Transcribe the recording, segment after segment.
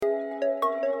The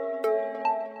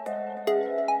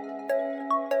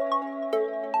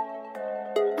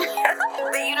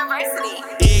university.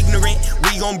 Ignorant,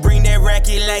 we gon' bring that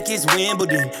racket like it's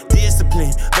Wimbledon.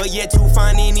 Discipline, but yet to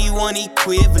find anyone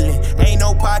equivalent. Ain't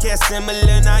no podcast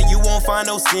similar, now you won't find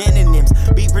no synonyms.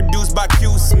 Be produced by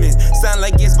Q Smith, sound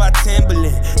like it's by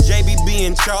Timberland. JBB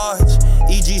in charge,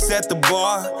 EG set the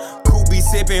bar. Cool be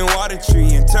sipping water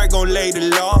tree, and Turk gon' lay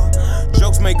the law.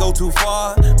 Jokes may go too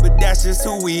far, but that's just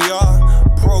who we are.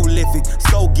 Prolific,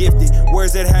 so gifted,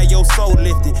 words that have your soul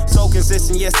lifted. So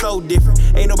consistent, yet so different.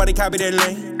 Ain't nobody copy that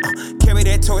lane. Carry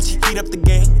that torch, heat up the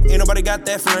game. Ain't nobody got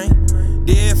that flame.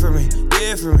 Different.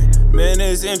 Man,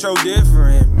 this intro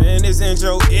different. Man, this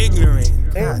intro ignorant.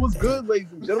 And what's good,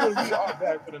 ladies and gentlemen? We are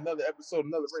back with another episode,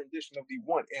 another rendition of the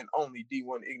one and only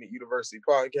D1 Ignorant University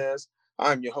podcast.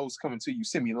 I'm your host, coming to you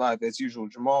semi-live as usual,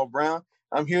 Jamal Brown.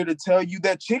 I'm here to tell you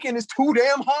that chicken is too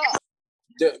damn hot.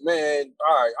 Man,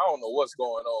 all right, I don't know what's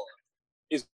going on.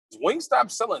 Is Wingstop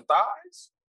selling thighs?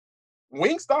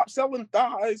 Wingstop selling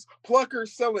thighs, Pluckers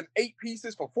selling 8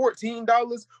 pieces for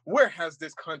 $14. Where has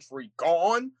this country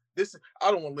gone? I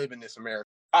don't want to live in this America.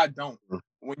 I don't.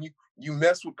 When you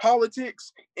mess with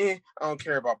politics, I don't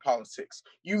care about politics.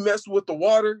 You mess with the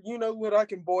water, you know what, I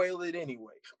can boil it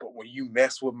anyway. But when you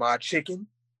mess with my chicken,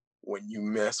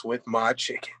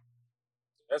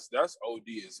 that's OD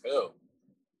as hell.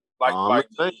 All I'm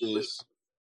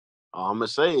gonna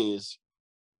say is,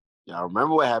 y'all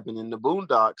remember what happened in the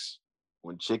Boondocks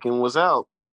when chicken was out?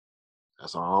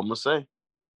 That's all I'm gonna say.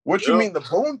 What you mean the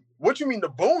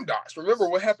Boondocks? Remember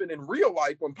what happened in real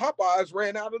life when Popeyes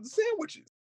ran out of the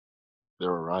sandwiches? There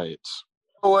were riots.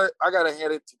 You know what? I gotta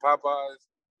hand it to Popeyes.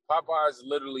 Popeyes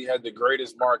literally had the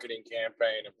greatest marketing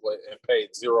campaign and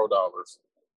paid $0.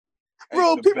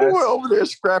 Bro, people were over there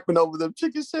scrapping over them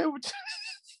chicken sandwiches.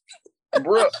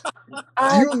 Bro, do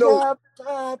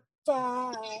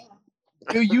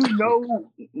you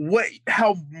know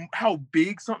how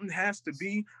big something has to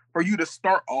be for you to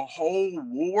start a whole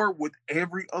war with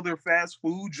every other fast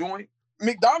food joint?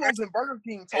 McDonald's and Burger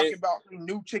King talking about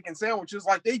new chicken sandwiches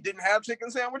like they didn't have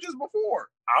chicken sandwiches before.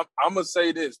 I'm gonna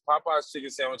say this: Popeyes chicken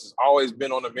sandwich has always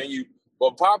been on the menu,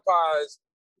 but Popeyes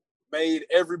made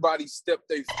everybody step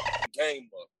their game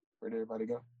up. Where'd everybody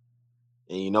go?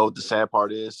 And you know what the sad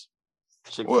part is?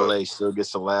 Chick-fil-A still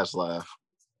gets the last laugh.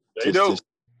 They do.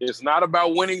 It's not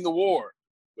about winning the war,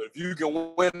 but if you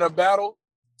can win a battle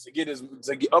to get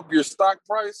up your stock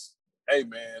price, hey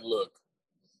man, look.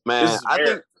 Man,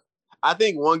 I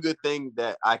think one good thing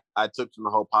that I took from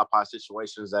the whole Popeye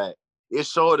situation is that it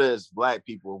showed us Black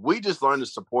people, we just learn to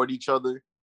support each other.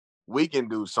 We can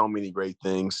do so many great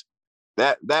things.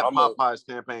 That Popeyes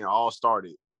campaign all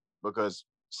started because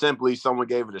simply someone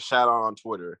gave it a shout out on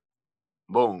Twitter.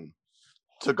 Boom.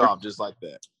 Took off just like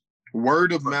that.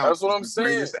 Word of mouth. That's what I'm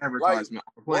saying. Advertisement.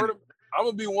 I'm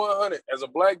gonna be 100 as a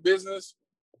Black business.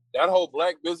 That whole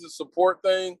Black business support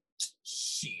thing,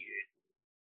 shit.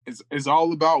 It's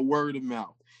all about word of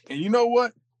mouth. And you know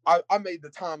what? I made the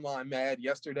timeline mad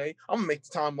yesterday. I'm gonna make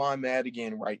the timeline mad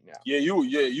again right now. You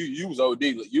was OD.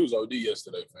 You was OD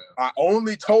yesterday, fam. I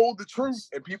only told the truth,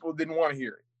 and people didn't want to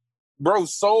hear it. Bro,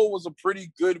 Soul was a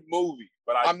pretty good movie,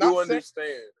 but I do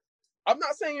understand. I'm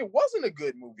not saying it wasn't a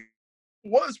good movie.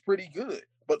 It was pretty good,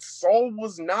 but Soul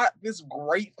was not this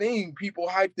great thing people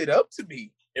hyped it up to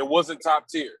be. It wasn't top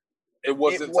tier.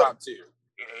 Top tier.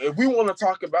 If we want to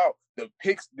talk about the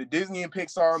Disney and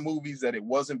Pixar movies, that it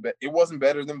wasn't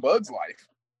better than Bug's Life.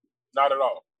 Not at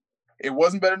all. It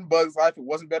wasn't better than Bug's Life. It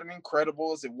wasn't better than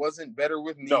Incredibles. It wasn't better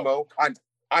with Nemo. No.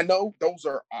 I know those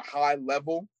are a high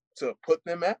level to put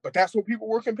them at, but that's what people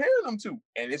were comparing them to,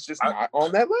 and it's just not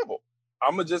on that level.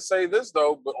 I'm gonna just say this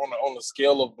though, but on the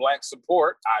scale of Black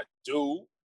support, I do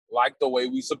like the way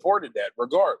we supported that,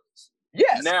 regardless.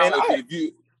 Yes. Now, if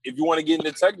you want to get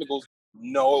into technicals,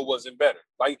 no, it wasn't better.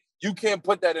 Like you can't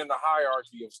put that in the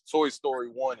hierarchy of Toy Story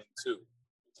 1 and 2.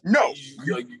 No,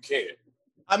 you can't.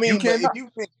 I mean, if you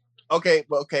think,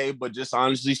 but just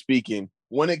honestly speaking,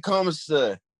 when it comes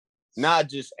to not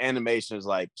just animations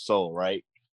like Soul, right,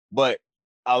 but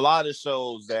a lot of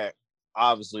shows that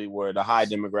obviously where the high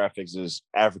demographics is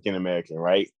African American,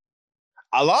 right?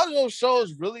 A lot of those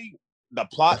shows really, the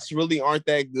plots really aren't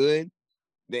that good.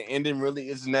 The ending really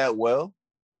isn't that well,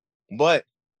 but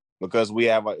because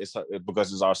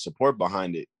it's our support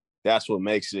behind it, that's what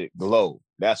makes it glow.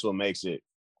 That's what makes it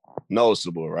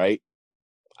noticeable, right?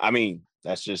 I mean,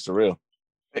 that's just the real.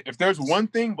 If there's one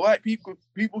thing Black people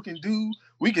can do,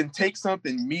 we can take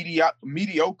something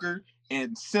mediocre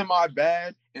and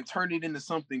semi-bad and turn it into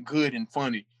something good and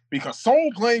funny. Because Soul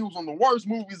Plane was one of the worst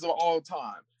movies of all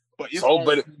time. But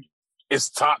it's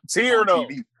top tier, though.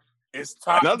 It's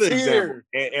top Another tier.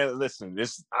 example. And listen,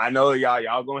 this I know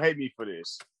y'all gonna hate me for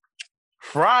this.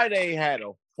 Friday had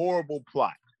a horrible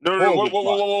plot. No,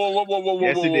 whoa.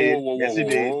 Yes, it did. Yes, it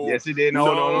did. Yes, it did.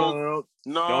 No.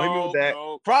 Don't hit me with that.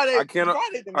 No. Friday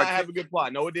did not have a good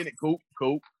plot. No, it didn't. Coop.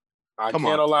 I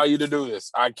can't allow you to do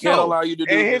this. I can't allow you to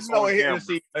do this.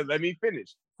 Let me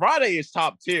finish. Friday is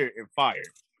top tier in fire,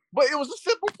 but it was a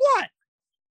simple plot.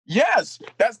 Yes,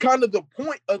 that's kind of the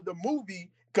point of the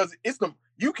movie because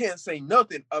you can't say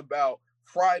nothing about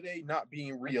Friday not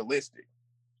being realistic.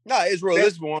 No, it's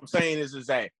realistic. What I'm saying is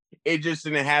that it just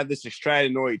didn't have this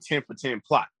extraordinary 10 for 10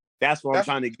 plot. That's what I'm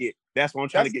trying to get. That's what I'm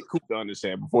trying to get Coop to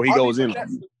understand before he goes in.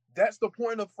 That's the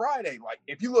point of Friday. Like,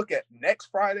 if you look at next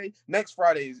Friday,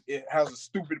 it has a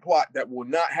stupid plot that will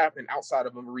not happen outside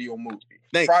of a real movie.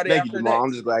 Thank you, Jamal.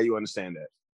 I'm just glad you understand that.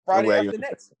 Friday After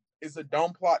Next is a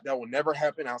dumb plot that will never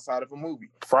happen outside of a movie.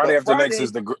 Friday After Next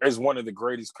is one of the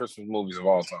greatest Christmas movies of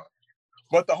all time.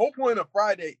 But the whole point of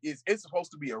Friday is it's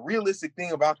supposed to be a realistic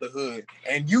thing about the hood,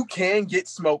 and you can get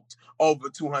smoked over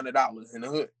 $200 in the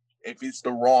hood if it's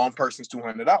the wrong person's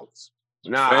 $200.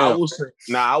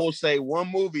 I will say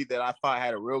one movie that I thought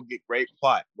had a real great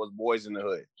plot was Boys in the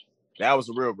Hood. That was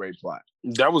a real great plot.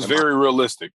 That was very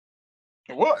realistic.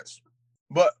 It was.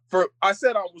 But I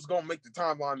said I was gonna make the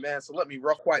timeline, man. So let me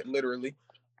quite literally.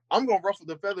 I'm gonna ruffle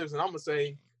the feathers, and I'm gonna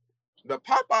say the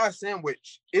Popeye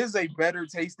sandwich is a better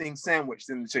tasting sandwich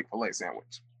than the Chick-fil-A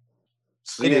sandwich.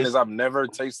 Seeing as I've never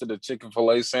tasted a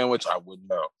Chick-fil-A sandwich, I wouldn't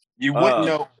know. You wouldn't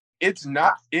know. It's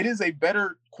not. It is a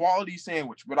better quality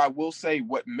sandwich, but I will say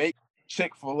what makes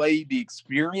Chick-fil-A the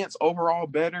experience overall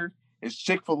better is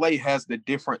Chick-fil-A has the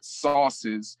different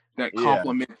sauces that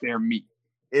complement their meat.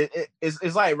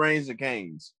 It's like Raising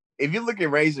Cane's. If you look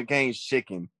at Raising Cane's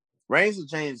chicken, Raising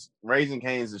Cane's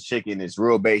chicken is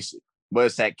real basic, but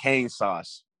it's that cane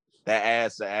sauce that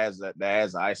adds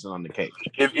icing on the cake.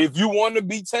 If you want to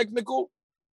be technical,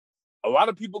 a lot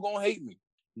of people gonna hate me.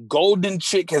 Golden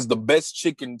Chick has the best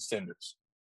chicken tenders.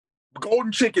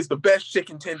 Golden Chick is the best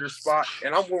chicken tender spot,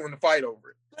 and I'm willing to fight over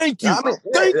it. Thank you.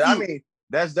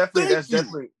 That's definitely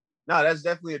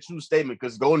a true statement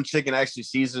because Golden Chicken actually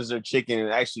seasons their chicken and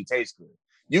it actually tastes good.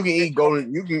 You can eat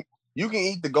you can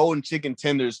eat the Golden Chicken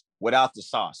tenders without the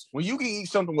sauce. When you can eat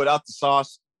something without the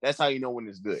sauce, that's how you know when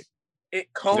it's good.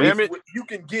 It comes you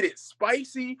can get it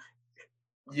spicy.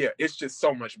 Yeah, it's just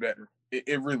so much better.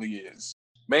 It really is.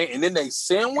 Man, and then they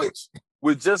sandwich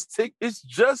with it's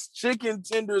just chicken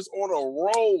tenders on a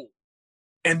roll.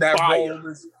 And that roll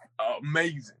is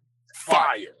amazing.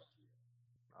 Fire.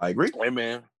 I agree. Hey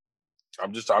man.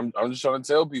 I'm just trying to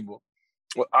tell people.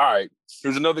 Well, all right.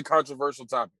 Here's another controversial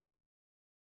topic.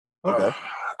 Okay.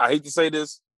 I hate to say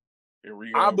this. Here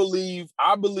we go. I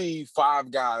believe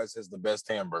Five Guys has the best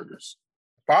hamburgers.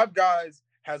 Five Guys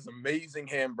has amazing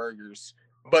hamburgers,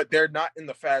 but they're not in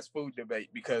the fast food debate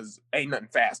because ain't nothing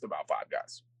fast about Five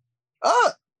Guys.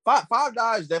 Five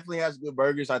Guys definitely has good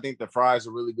burgers. I think the fries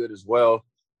are really good as well.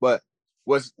 But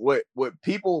what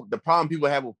the problem people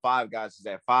have with Five Guys is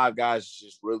that Five Guys is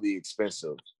just really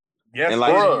expensive. Yes,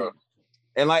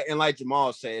 and like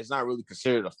Jamal said, it's not really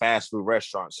considered a fast food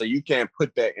restaurant. So you can't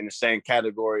put that in the same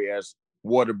category as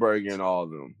Whataburger and all of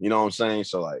them. You know what I'm saying?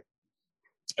 So like,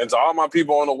 and to all my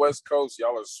people on the West Coast,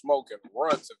 y'all are smoking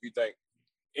runts if you think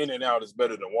In-N-Out is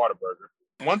better than Whataburger.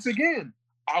 Once again,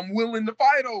 I'm willing to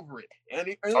fight over it.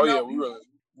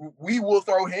 We will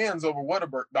throw hands over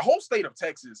Whataburger. The whole state of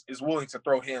Texas is willing to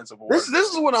throw hands over Whataburger. This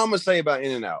is what I'm gonna say about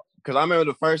In-N-Out, because I remember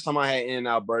the first time I had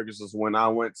In-N-Out burgers was when I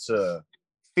went to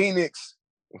Phoenix.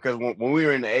 Because when we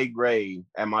were in the 8th grade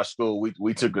at my school,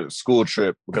 we took a school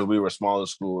trip because we were a smaller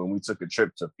school, and we took a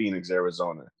trip to Phoenix,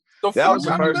 Arizona. That was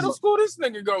the first middle school this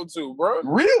nigga go to, bro.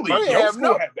 Really? Have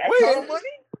that kind of money?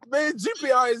 Man,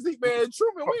 GPI is man,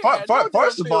 Truman.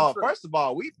 First of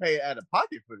all, we paid out of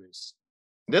pocket for this.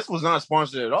 This was not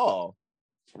sponsored at all.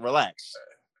 Relax.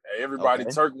 Hey, everybody,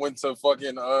 okay. Turk went to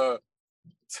fucking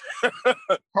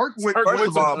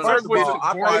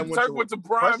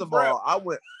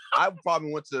I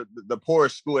probably went to the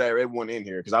poorest school that everyone in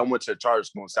here because I went to a charter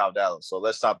school in South Dallas. So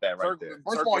let's stop that right there.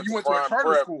 First of all, you went to a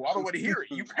charter school. I don't want to hear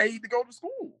it. You paid to go to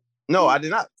school. No, I did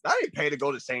not. I didn't pay to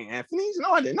go to St. Anthony's.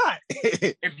 No, I did not.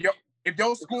 If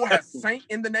your school has Saint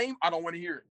in the name, I don't want to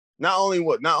hear it. Not only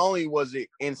was it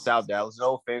in South Dallas,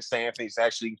 no offense, St. Anthony's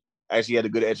actually had a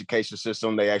good education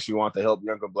system. They actually want to help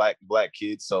younger black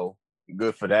kids, so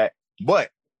good for that. But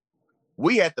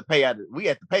we had to pay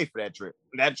for that trip.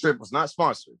 That trip was not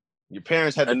sponsored. Your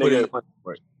parents had to put in the money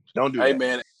for it. Don't do that. Hey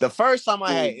man, the first time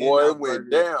I had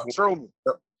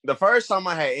the first time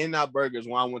I had In-N-Out burgers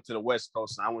when I went to the West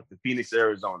Coast and I went to Phoenix,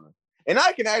 Arizona. And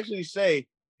I can actually say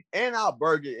In-N-Out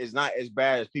Burger is not as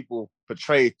bad as people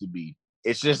portray it to be.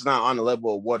 It's just not on the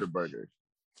level of Whataburger.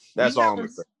 That's all I'm gonna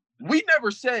say. We never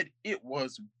said it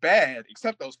was bad,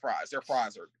 except those fries. Their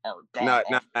fries are gone.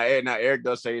 Now Eric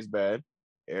does say it's bad.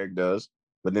 Eric does,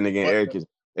 but then again,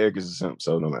 Eric is a simp,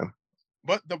 so no matter.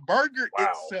 But the burger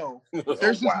itself,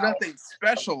 there's just nothing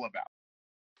special about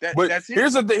it. That's it.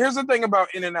 Here's the thing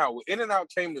about In-N-Out. When In-N-Out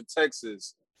came to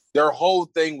Texas, their whole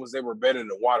thing was they were better than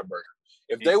Whataburger.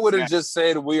 If they would have just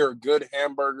said we are good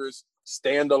hamburgers,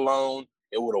 stand alone,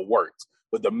 it would have worked.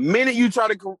 But the minute you try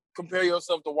to compare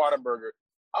yourself to Whataburger,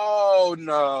 oh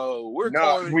no, we're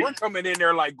coming in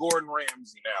there like Gordon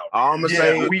Ramsay now. All I'm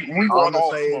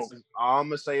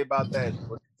gonna say about that is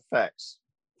the facts.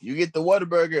 You get the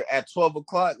Whataburger at 12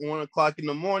 o'clock, 1 o'clock in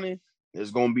the morning,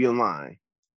 there's gonna be a line.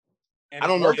 And I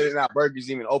don't know if In-N-Out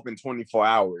Burger's even open 24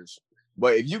 hours.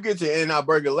 But if you get to In-N-Out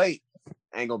Burger late,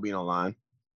 ain't gonna be no line.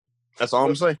 That's all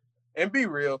I'm saying. And be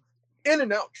real,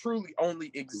 In-N-Out truly only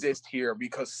exists here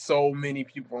because so many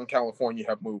people in California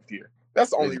have moved here.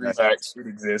 That's the only reason it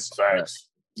exists. Facts.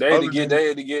 They had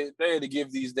to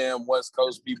give these damn West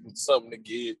Coast people something to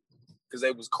get because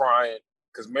they was crying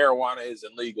because marijuana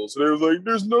isn't legal. So they was like,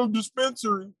 "There's no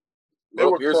dispensary."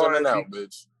 Here's In-N-Out,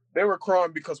 bitch. They were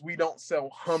crying because we don't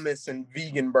sell hummus and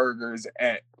vegan burgers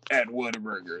at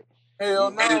Whataburger.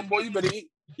 Hell no, boy!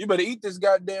 You better eat this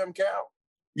goddamn cow.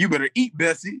 You better eat,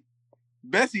 Bessie.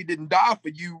 Bessie didn't die for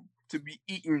you to be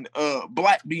eating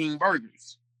black bean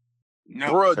burgers.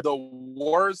 No. Bro, the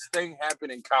worst thing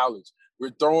happened in college.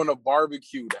 We're throwing a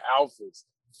barbecue to Alphas.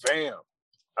 Fam.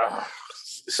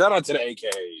 Shout out to the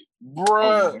AKA.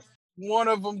 Bruh, one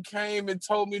of them came and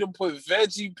told me to put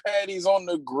veggie patties on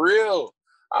the grill.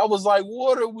 I was like,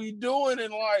 what are we doing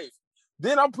in life?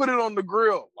 Then I put it on the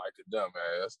grill like a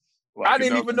dumbass. I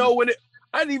didn't even know when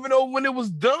it was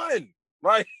done.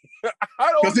 Like,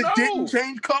 I don't know. Because it didn't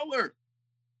change color.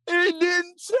 It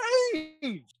didn't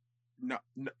change. No,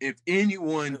 if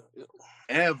anyone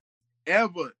ever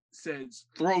says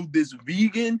throw this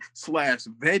vegan /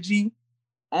 veggie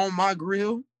on my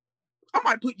grill, I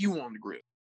might put you on the grill.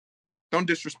 Don't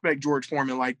disrespect George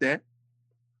Foreman like that.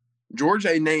 George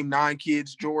ain't named 9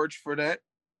 kids George for that.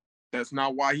 That's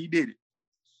not why he did it.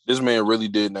 This man really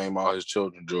did name all his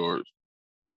children George.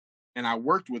 And I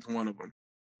worked with one of them.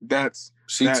 That's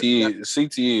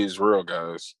CTE is real,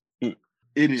 guys. It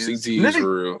is. CTE is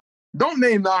real. Don't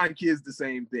name 9 kids the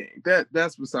same thing.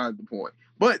 That's beside the point.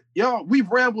 But y'all, we've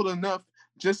rambled enough.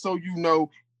 Just so you know,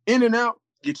 In-N-Out,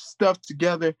 get your stuff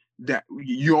together. That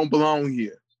you don't belong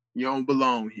here. You don't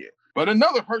belong here. But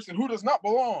another person who does not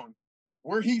belong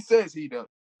where he says he does.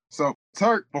 So,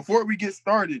 Turk, before we get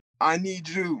started, I need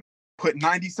you to put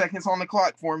 90 seconds on the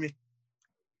clock for me.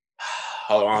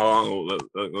 Hold on.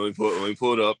 Let me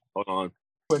pull it up. Hold on.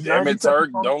 Damn it, Turk!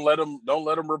 Don't let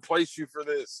him replace you for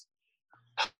this.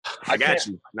 I got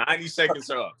you. 90 seconds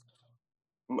are up.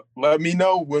 Let me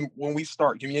know when we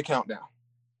start. Give me a countdown.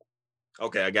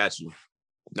 Okay, I got you.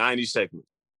 90 seconds.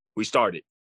 We started.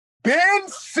 Ben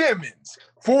Simmons,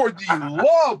 for the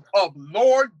love of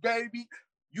Lord, baby,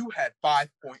 you had 5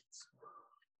 points.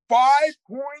 5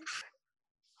 points?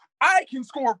 I can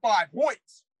score 5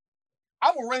 points.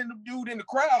 I'm a random dude in the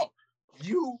crowd.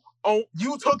 You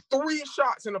took 3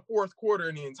 shots in the fourth quarter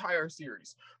in the entire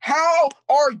series. How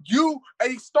are you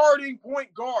a starting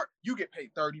point guard? You get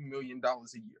paid $30 million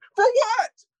a year. For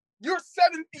what? You're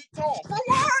 7 feet tall. For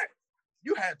what?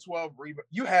 You had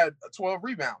 12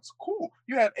 rebounds. Cool.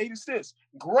 You had 8 assists.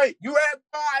 Great. You had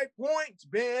 5 points,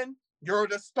 Ben. You're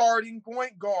the starting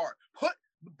point guard. Put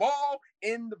the ball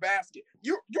in the basket.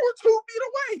 You're 2 feet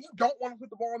away. You don't want to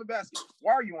put the ball in the basket.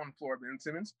 Why are you on the floor, Ben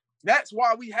Simmons? That's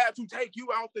why we had to take you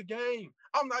out the game.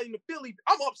 I'm not in the Philly.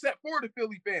 I'm upset for the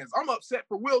Philly fans. I'm upset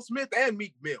for Will Smith and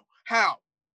Meek Mill. How,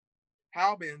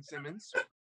 Ben Simmons?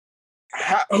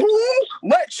 Who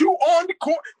let you on the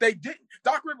court? They didn't.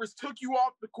 Doc Rivers took you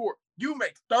off the court. You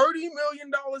make $30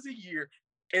 million a year,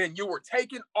 and you were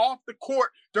taken off the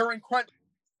court during crunch.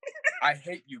 I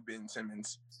hate you, Ben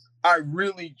Simmons. I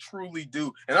really, truly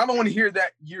do. And I don't want to hear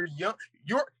that you're young.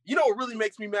 You know what really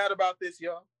makes me mad about this,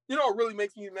 y'all? You know what really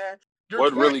makes me mad?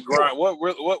 What really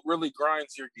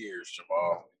grinds your gears,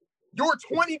 Jamal? You're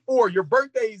 24. Your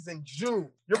birthday's in June.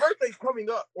 Your birthday's coming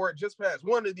up, or it just passed.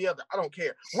 One or the other. I don't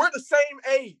care. We're the same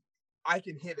age. I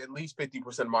can hit at least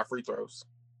 50% of my free throws.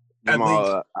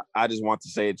 Jamal, I just want to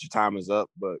say that your time is up,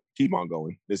 but keep on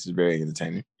going. This is very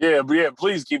entertaining. Yeah,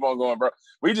 please keep on going, bro.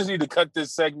 We just need to cut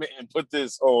this segment and put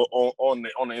this on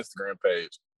the Instagram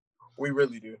page. We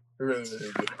really do. We really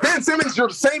do. Ben Simmons, you're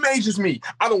the same age as me.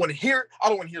 I don't want to hear it. I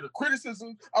don't want to hear the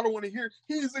criticism. I don't want to hear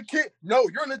he's a kid. No,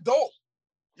 you're an adult.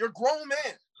 You're a grown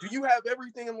man. Do you have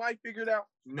everything in life figured out?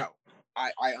 No.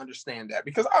 I understand that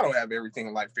because I don't have everything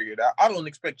in life figured out. I don't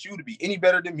expect you to be any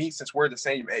better than me since we're the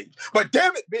same age. But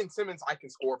damn it, Ben Simmons, I can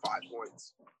score 5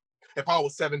 points. If I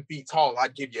was 7 feet tall,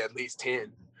 I'd give you at least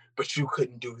 10. But you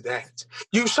couldn't do that.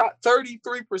 You shot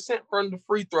 33% from the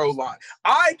free throw line.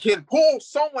 I can pull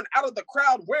someone out of the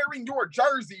crowd wearing your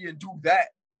jersey and do that.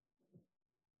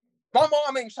 My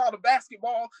mom ain't shot a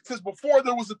basketball since before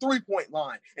there was a 3-point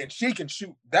line, and she can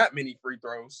shoot that many free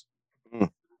throws.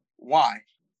 Why?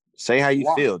 Say how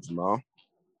you feel, Jamal.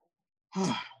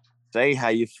 Say how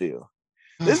you feel.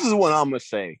 This is what I'm going to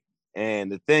say.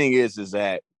 And the thing is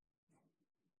that,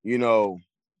 you know,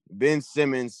 Ben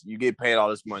Simmons, you get paid all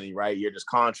this money, right? You're just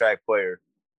contract player.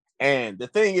 And the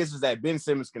thing is that Ben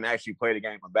Simmons can actually play the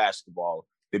game of basketball.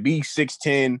 The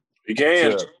B6'10", he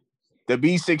can. The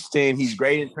B6'10", he's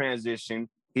great in transition.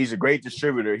 He's a great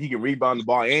distributor. He can rebound the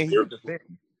ball and he can defend.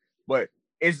 But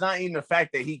it's not even the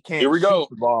fact that he can't shoot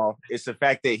the ball. It's the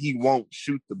fact that he won't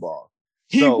shoot the ball.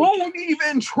 He won't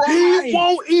even try. He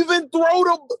won't even throw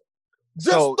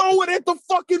throw it at the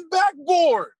fucking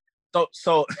backboard.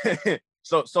 So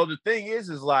the thing is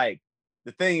like,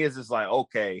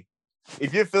 okay,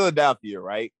 if you're Philadelphia,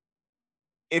 right?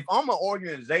 If I'm an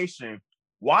organization,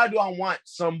 why do I want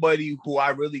somebody who I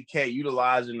really can't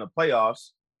utilize in the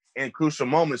playoffs in crucial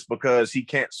moments because he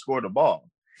can't score the ball?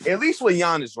 At least with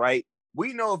Giannis, right?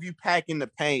 We know if you pack in the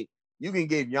paint, you can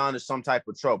give Giannis some type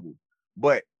of trouble.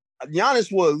 But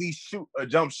Giannis will at least shoot a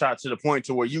jump shot to the point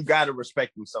to where you got to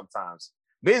respect him sometimes.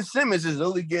 Ben Simmons is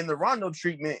really getting the Rondo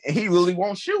treatment, and he really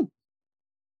won't shoot.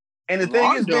 And the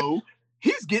thing is,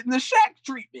 he's getting the Shaq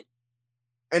treatment.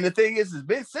 And the thing is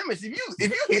Ben Simmons, if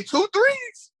you hit 2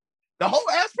 threes, the whole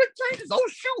aspect changes. Oh,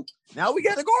 shoot. Now we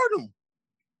got to guard him.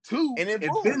 2, and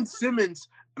if Ben Simmons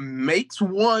makes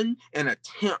 1 and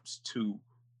attempts to,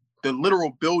 the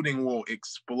literal building will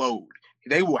explode.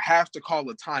 They will have to call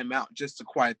a timeout just to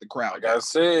quiet the crowd. Like I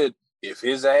said, if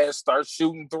his ass starts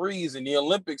shooting threes in the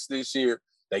Olympics this year,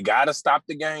 they got to stop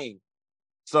the game.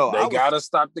 So they got to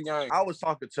stop the game. I was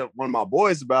talking to one of my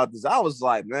boys about this. I was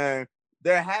like, man,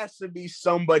 there has to be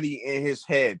somebody in his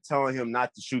head telling him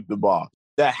not to shoot the ball.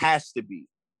 There has to be.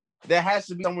 There has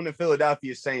to be someone in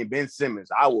Philadelphia saying, Ben Simmons,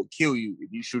 I will kill you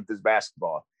if you shoot this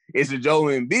basketball. Is it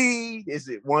Joel Embiid? Is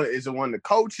it one of the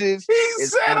coaches? He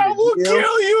said, I will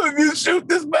kill you if you shoot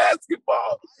this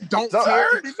basketball. Don't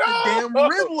care if it's the damn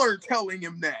Riddler telling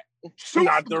him that. Shoot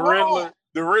not the Riddler.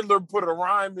 The Riddler put a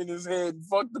rhyme in his head and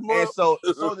fucked him up. And so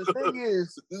the thing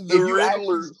is, the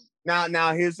Riddler.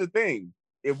 Now here's the thing.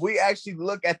 If we actually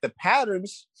look at the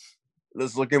patterns,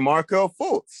 let's look at Markelle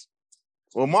Fultz.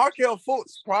 Well, Markelle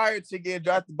Fultz, prior to getting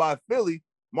drafted by Philly,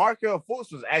 Markelle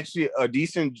Fultz was actually a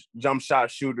decent jump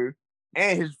shot shooter,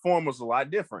 and his form was a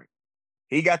lot different.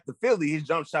 He got to Philly, his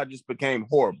jump shot just became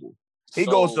horrible. He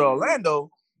goes to Orlando,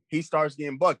 he starts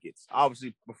getting buckets,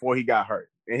 obviously before he got hurt,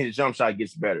 and his jump shot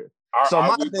gets better.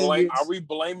 Are we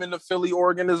blaming the Philly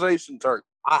organization, Turk?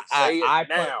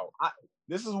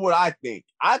 This is what I think.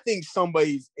 I think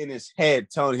somebody's in his head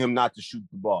telling him not to shoot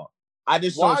the ball. I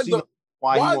just don't see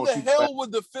why he won't shoot. Why the hell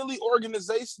would the Philly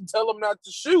organization tell him not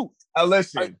to shoot?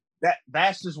 Listen,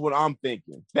 that's just what I'm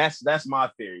thinking. That's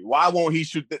my theory. Why won't he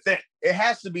shoot that? It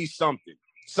has to be something.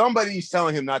 Somebody's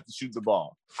telling him not to shoot the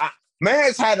ball.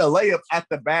 Man's had a layup at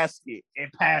the basket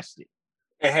and passed it.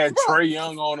 It had Trae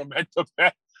Young on him at the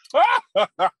basket.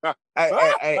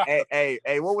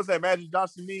 Hey, what was that Magic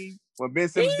Johnson meme when Ben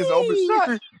Simmons gets an open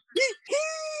shot?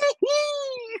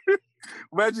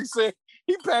 Magic said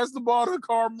he passed the ball to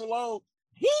Karl Malone.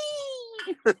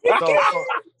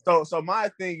 So my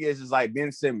thing is like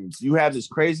Ben Simmons, you have this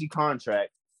crazy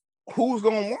contract. Who's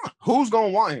gonna want him? Who's gonna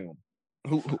want him?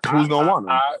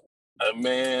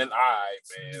 Man.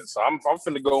 So I'm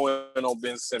finna go in on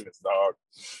Ben Simmons, dog.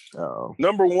 Oh.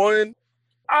 Number one,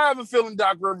 I have a feeling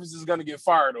Doc Rivers is gonna get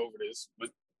fired over this. But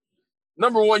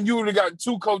number one, you would have got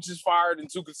 2 coaches fired in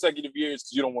 2 consecutive years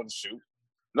because you don't want to shoot.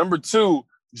 Number 2,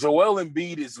 Joel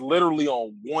Embiid is literally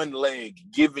on one leg,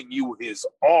 giving you his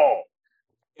all,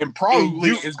 and probably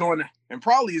is going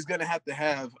to have to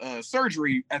have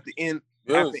surgery at the end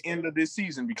of this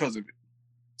season because of it.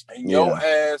 And your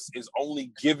ass is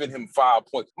only giving him 5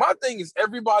 points. My thing is,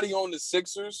 everybody on the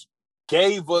Sixers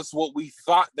gave us what we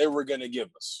thought they were going to give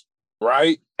us,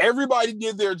 right? Everybody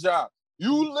did their job.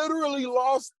 You literally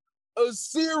lost a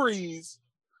series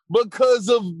because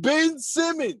of Ben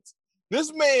Simmons.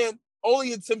 This man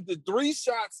only attempted 3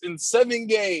 shots in 7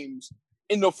 games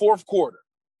in the 4th quarter.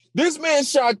 This man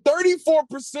shot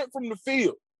 34% from the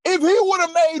field. If he would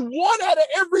have made 1 out of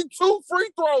every 2 free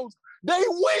throws, they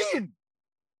win.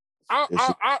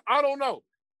 I don't know.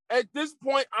 At this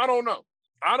point, I don't know.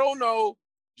 I don't know.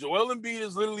 Joel Embiid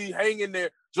is literally hanging there.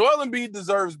 Joel Embiid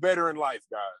deserves better in life,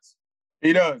 guys.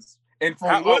 He does. And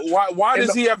why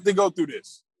does he have to go through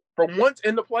this? From once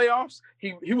in the playoffs,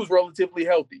 he was relatively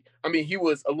healthy. I mean, he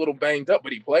was a little banged up,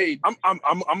 but he played. I'm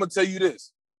gonna tell you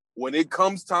this: when it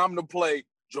comes time to play,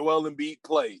 Joel Embiid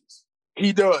plays.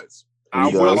 He does. I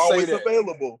will say always that.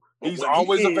 available. He's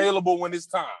always available when it's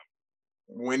time.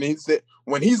 When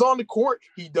he's on the court,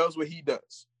 he does what he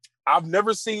does. I've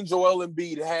never seen Joel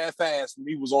Embiid half-assed when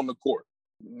he was on the court.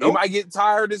 Nope. He might get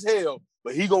tired as hell,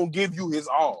 but he gonna give you his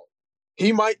all.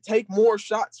 He might take more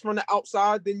shots from the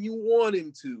outside than you want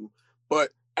him to, but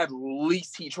at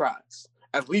least he tries.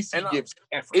 At least he gives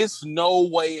effort. It's no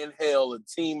way in hell a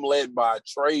team led by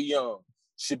Trae Young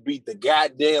should beat the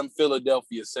goddamn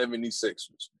Philadelphia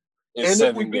 76ers in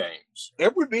 7 games.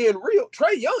 If we're being real,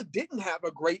 Trae Young didn't have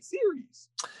a great series.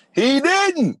 He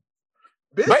didn't.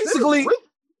 Basically,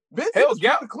 hell,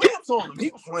 got the clamps on him. He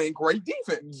was playing great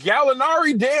defense.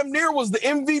 Gallinari damn near was the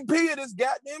MVP of this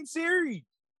goddamn series.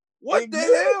 What the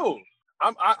hell?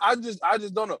 I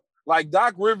just don't know. Like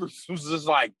Doc Rivers was just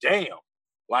like, damn.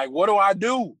 Like, what do I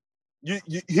do?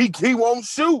 He won't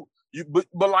shoot.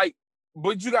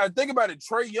 But you gotta think about it.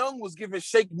 Trae Young was giving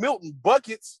Shake Milton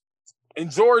buckets and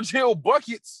George Hill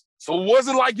buckets. So it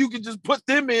wasn't like you could just put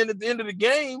them in at the end of the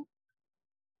game.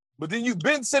 But then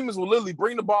Ben Simmons will literally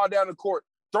bring the ball down the court,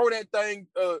 throw that thing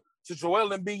to Joel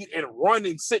Embiid and run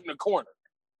and sit in the corner.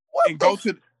 And go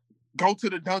to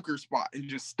the dunker spot and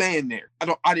just stand there.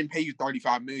 I didn't pay you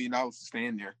 $35 million to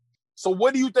stand there. So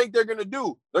what do you think they're gonna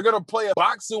do? They're gonna play a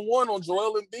 1-on-1 on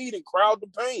Joel Embiid and crowd the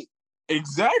paint.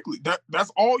 Exactly.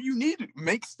 That's all you needed.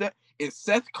 If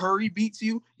Seth Curry beats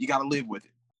you, you gotta live with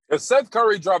it. If Seth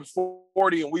Curry drops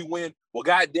 40 and we win, well,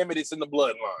 goddamn it, it's in the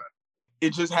bloodline.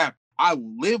 It just happened. I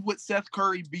will live with Seth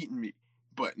Curry beating me,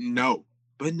 but no,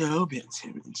 Ben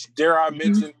Simmons. Dare I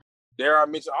mention?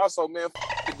 Also, man,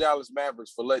 the Dallas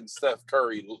Mavericks for letting Steph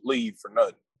Curry leave for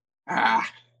nothing.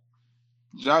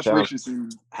 Josh Richardson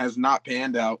has not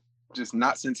panned out, just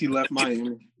not since he left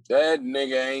Miami. That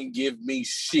nigga ain't give me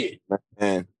shit.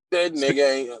 Man. That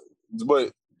nigga ain't.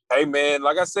 But, hey, man,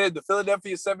 like I said, the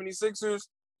Philadelphia 76ers,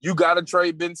 you got to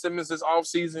trade Ben Simmons this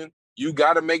offseason. You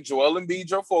got to make Joel Embiid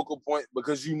your focal point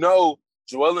because you know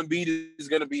Joel Embiid is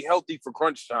going to be healthy for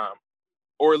crunch time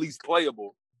or at least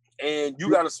playable. And you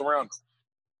got to surround him.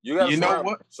 You know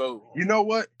what? So you know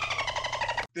what?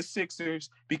 The Sixers,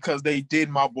 because they did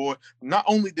my boy. Not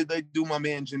only did they do my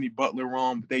man Jimmy Butler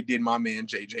wrong, but they did my man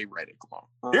JJ Redick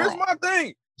wrong. Here's my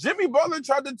thing. Jimmy Butler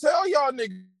tried to tell y'all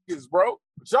niggas, bro.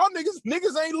 But y'all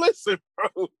niggas ain't listen,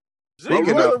 bro.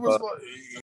 Speaking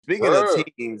of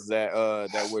teams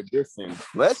that were different,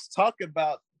 let's talk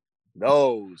about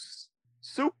those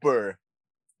super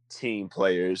team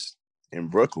players in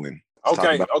Brooklyn.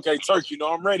 Okay, Turk, you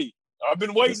know I'm ready. I've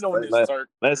been waiting on this, Turk.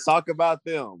 Let's talk about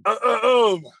them.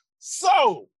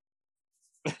 So,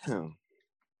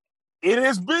 it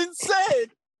has been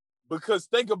said, because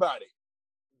think about it.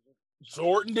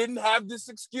 Jordan didn't have this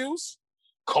excuse.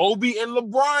 Kobe and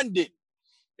LeBron didn't.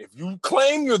 If you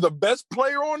claim you're the best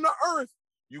player on the earth,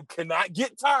 you cannot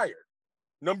get tired.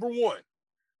 Number one.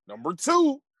 Number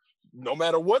two, no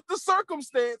matter what the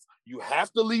circumstance, you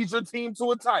have to lead your team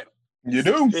to a title. You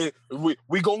do.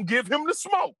 We gonna give him the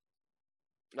smoke.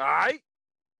 All right?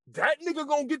 That nigga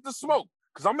gonna get the smoke.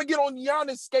 Because I'm gonna get on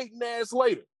Giannis skating ass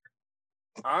later.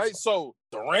 All right, so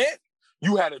Durant,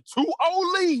 you had a 2-0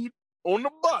 lead on the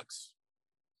Bucks.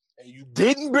 And you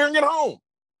didn't bring it home.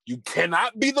 You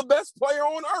cannot be the best player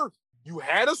on earth. You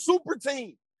had a super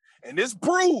team. And this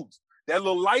proves that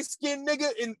little light-skinned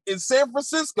nigga in San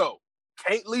Francisco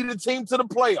can't lead a team to the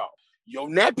playoff. Your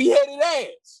nappy-headed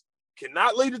ass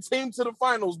cannot lead a team to the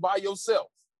finals by yourself.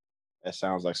 That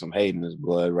sounds like some hate in his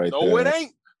blood right there. No, it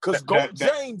ain't. Because go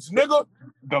James, nigga.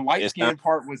 The light-skinned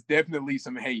part was definitely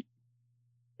some hate.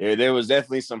 Yeah, there was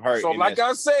definitely some hurt. So like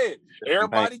I said,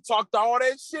 everybody talked all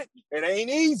that shit. It ain't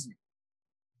easy.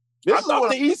 I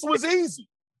thought the East was easy.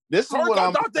 I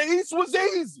thought the East was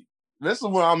easy. This is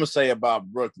what I'm going to say about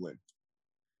Brooklyn.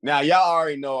 Now, y'all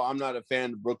already know I'm not a fan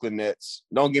of the Brooklyn Nets.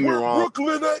 Don't get me wrong.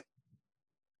 Brooklyn Nets?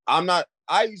 I'm not.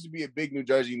 I used to be a big New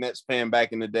Jersey Nets fan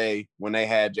back in the day when they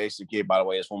had Jason Kidd, by the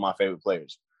way. It's one of my favorite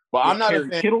players. But I'm not a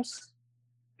fan.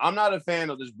 I'm not a fan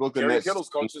of this Brooklyn Nets. Kittle's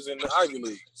coaches in the Ivy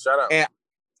League. Shout out. And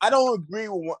I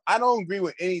don't agree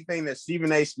with anything that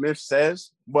Stephen A. Smith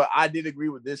says, but I did agree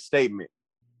with this statement.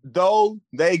 Though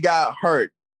they got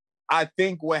hurt, I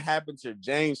think what happened to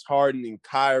James Harden and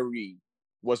Kyrie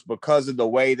was because of the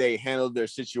way they handled their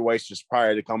situations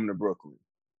prior to coming to Brooklyn.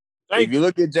 If you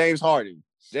look at James Harden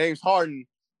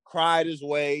cried his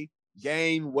way,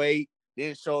 gained weight,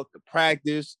 didn't show up to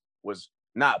practice, was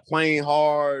not playing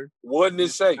hard. Wasn't in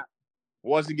shape.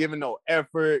 Wasn't giving no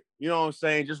effort. You know what I'm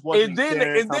saying? Just wasn't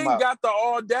And then got the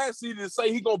audacity to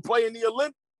say he gonna play in the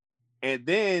Olympics. And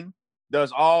then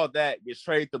does all that, gets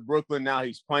traded to Brooklyn. Now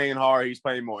he's playing hard. He's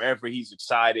playing more effort. He's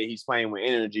excited. He's playing with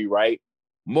energy, right?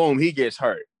 Boom, he gets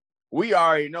hurt. We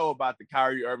already know about the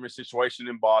Kyrie Irving situation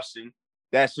in Boston.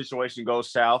 That situation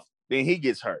goes south. Then he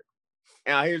gets hurt.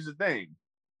 Now, here's the thing.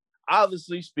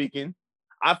 Obviously speaking,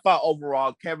 I thought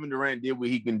overall Kevin Durant did what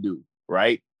he can do,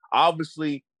 right?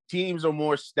 Obviously, teams are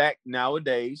more stacked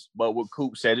nowadays, but what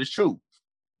Coop said is true.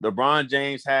 LeBron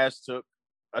James has took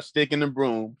a stick in the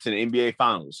broom to the NBA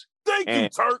Finals. Thank you,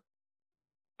 Turk.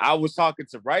 I was talking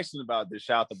to Bryson about this.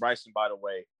 Shout out to Bryson, by the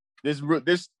way.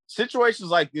 This situations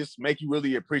like this make you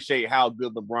really appreciate how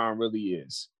good LeBron really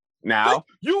is. Now,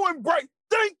 you and Bryson,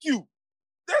 thank you.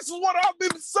 That's what I've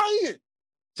been saying.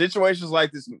 Situations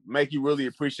like this make you really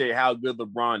appreciate how good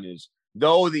LeBron is.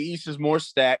 Though the East is more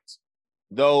stacked,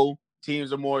 though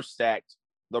teams are more stacked,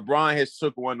 LeBron has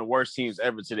took one of the worst teams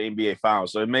ever to the NBA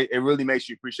Finals. So it really makes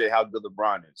you appreciate how good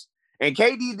LeBron is. And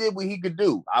KD did what he could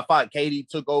do. I thought KD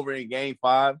took over in Game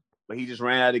 5, but he just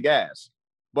ran out of gas.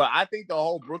 But I think the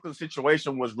whole Brooklyn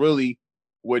situation was really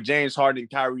what James Harden and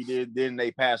Kyrie did. Then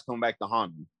they passed, come back to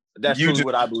haunt him. That's really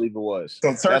what I believe it was.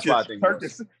 So That's what I think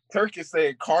Turkish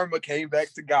said karma came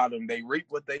back to got them. They reap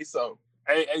what they sow.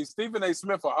 Hey, Stephen A.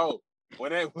 Smith a hoe.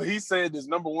 When he said this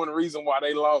number one reason why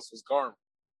they lost was karma.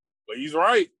 But he's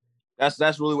right. That's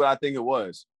really what I think it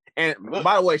was. And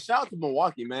by the way, shout out to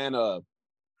Milwaukee, man.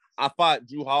 I thought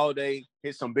Drew Holiday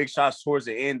hit some big shots towards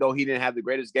the end, though he didn't have the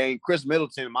greatest game. Chris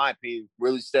Middleton, in my opinion,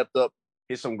 really stepped up,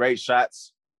 hit some great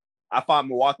shots. I thought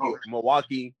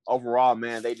Milwaukee overall,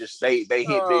 man, they hit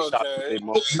big shots.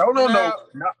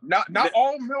 Not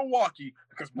all Milwaukee,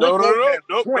 because Brook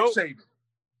Lopez shaving.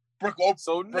 Brook Lopez.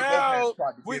 So now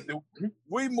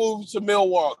we move to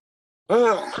Milwaukee.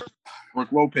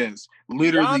 Brook Lopez,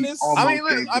 literally.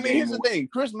 Here's the thing: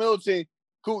 Chris Middleton.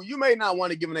 Cool. You may not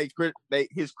want to give him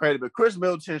his credit, but Chris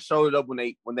Middleton showed up when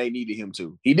they needed him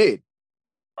to. He did.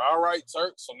 All right,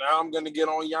 Turk. So now I'm going to get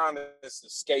on Giannis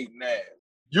and skating ass.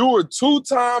 You were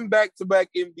 2-time back-to-back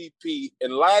MVP,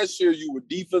 and last year you were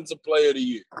Defensive Player of the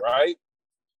Year, right?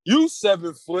 You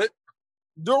 7 foot,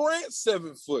 Durant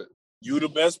 7 foot. You the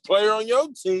best player on your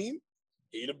team.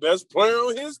 He the best player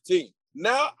on his team.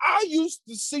 Now, I used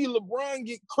to see LeBron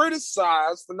get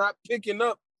criticized for not picking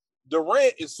up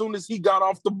Durant as soon as he got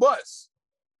off the bus.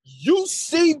 You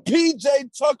see P.J.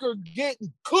 Tucker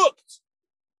getting cooked.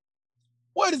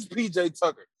 What is P.J.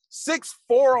 Tucker?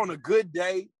 6'4" on a good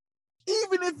day.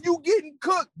 Even if you getting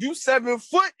cooked, you 7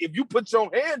 foot. If you put your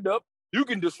hand up, you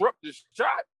can disrupt the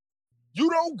shot. You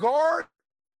don't guard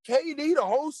KD the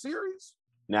whole series?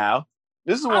 Now,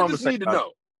 this is what I'm going to say. I just need to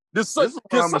know.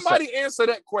 Can somebody answer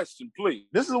that question, please?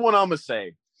 This is what I'm going to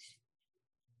say.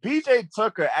 P.J.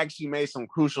 Tucker actually made some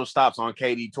crucial stops on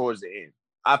KD towards the end.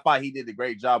 I thought he did a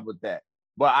great job with that.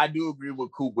 But I do agree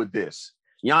with Coop with this.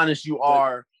 Giannis, you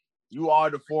are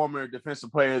the former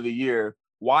Defensive Player of the Year.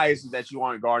 Why is it that you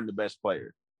aren't guarding the best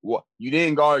player? What you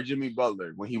didn't guard Jimmy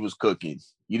Butler when he was cooking.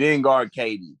 You didn't guard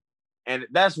KD. And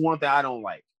that's one thing I don't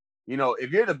like. You know, if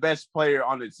you're the best player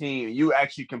on the team, you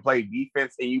actually can play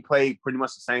defense and you play pretty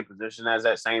much the same position as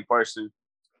that same person,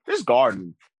 just guard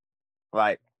him.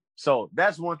 Like, so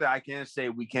that's one thing I can say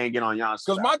we can't get on Giannis.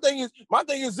 Because my thing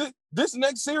is this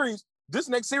next series,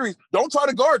 don't try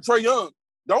to guard Trae Young.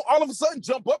 Don't all of a sudden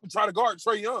jump up and try to guard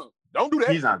Trae Young. Don't do that.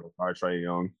 He's not going to guard Trae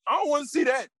Young. I don't want to see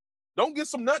that. Don't get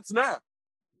some nuts now.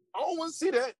 I don't want to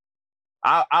see that.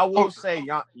 I will say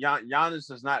Giannis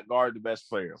does not guard the best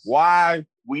player. Why?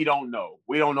 We don't know.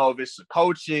 We don't know if it's the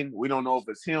coaching. We don't know if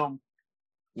it's him.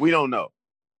 We don't know.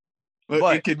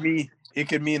 But it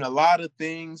could mean a lot of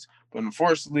things, but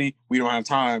unfortunately, we don't have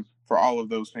time for all of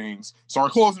those things. So our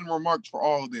closing remarks for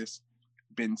all of this: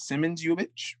 Ben Simmons,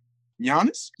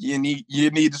 Giannis, you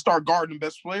need to start guarding the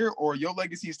best player, or your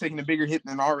legacy is taking a bigger hit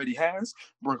than it already has.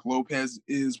 Brook Lopez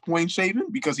is point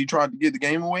shaving because he tried to give the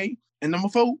game away. And number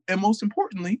 4, and most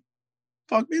importantly,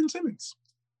 fuck Ben Simmons.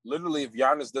 Literally, if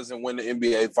Giannis doesn't win the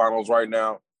NBA Finals right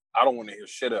now, I don't want to hear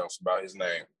shit else about his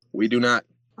name. We do not.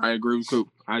 I agree with Coop.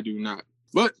 I do not.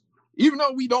 But even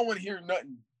though we don't want to hear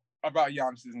nothing about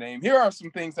Giannis' name, here are some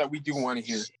things that we do want to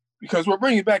hear. Because we're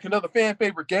bringing back another fan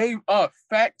favorite game of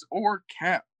Fact or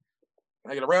Cap.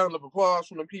 I get a round of applause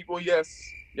from the people. Yes,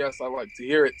 I like to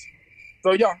hear it.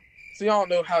 So y'all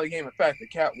know how the game of Fact or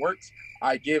Cap works.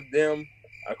 I give them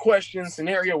a question,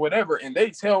 scenario, whatever, and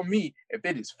they tell me if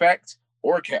it is fact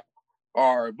or cap.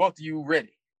 Are both of you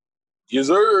ready? Yes,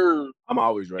 sir. I'm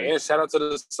always ready. And shout out to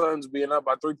the Suns being up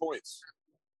by 3 points.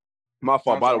 My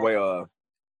fault. By the way,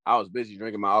 I was busy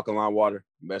drinking my alkaline water.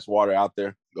 Best water out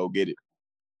there. Go get it.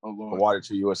 Oh, Lord. Water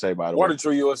Tree USA, by the way. Water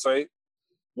Tree USA.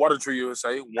 Water Tree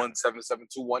USA,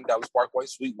 17721 Dallas Parkway,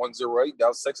 Suite 108,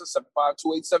 Dallas, Texas,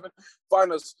 75287.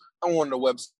 Find us on the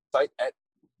website at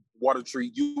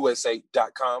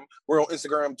watertreeusa.com. We're on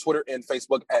Instagram, Twitter, and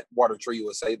Facebook at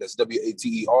WaterTreeUSA. That's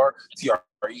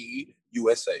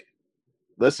WaterTreeUSA.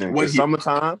 Listen, it's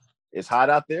summertime. It's hot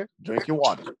out there. Drink your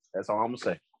water. That's all I'm going to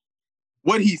say.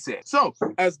 What he said. So,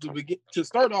 to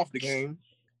start off the game,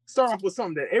 start off with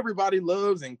something that everybody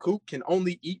loves, and Coop can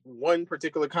only eat one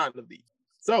particular kind of these.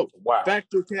 So,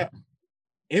 Factor cap.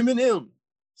 M&M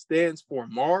stands for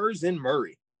Mars and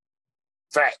Murray.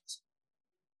 Fact.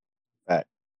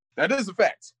 That is a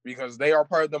fact, because they are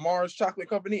part of the Mars Chocolate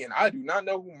Company, and I do not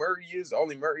know who Murray is. The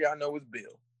only Murray I know is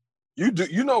Bill.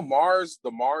 You know Mars,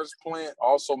 the Mars plant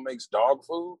also makes dog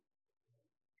food?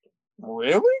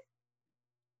 Really?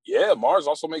 Yeah, Mars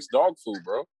also makes dog food,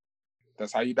 bro.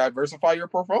 That's how you diversify your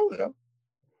portfolio.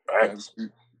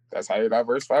 That's how you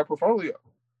diversify a portfolio.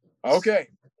 Okay,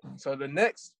 so the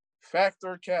next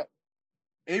factor cap,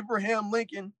 Abraham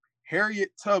Lincoln,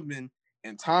 Harriet Tubman,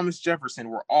 and Thomas Jefferson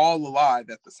were all alive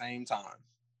at the same time.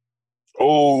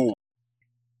 Oh.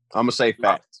 I'm going to say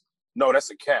fact. No,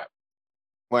 that's a cap.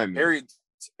 Wait a minute.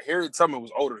 Harriet Tubman was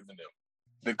older than them.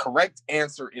 The correct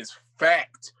answer is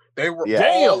fact. They were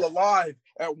all alive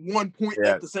at one point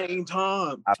at the same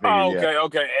time.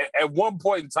 Okay. At one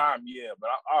point in time, but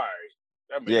all right.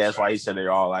 That's why he said they were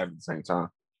all alive at the same time.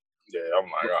 Yeah, I'm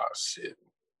like, oh, shit.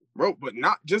 Bro, but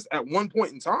not just at one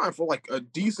point in time, for like a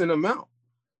decent amount.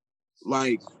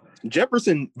 Like,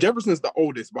 Jefferson's the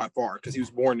oldest by far, because he was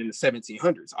born in the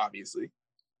 1700s, obviously.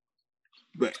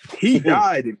 But he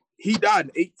died in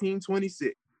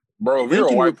 1826. Bro, if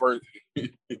you're a white person.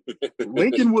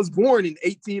 Lincoln was born in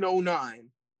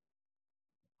 1809,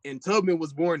 and Tubman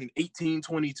was born in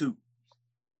 1822.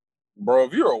 Bro,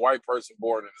 if you're a white person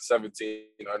born in the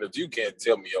 1700s, you can't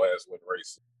tell me your ass wasn't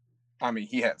racist. I mean,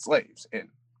 he had slaves, and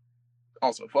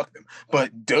also fuck them.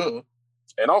 But duh.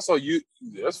 And also,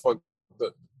 that's fucked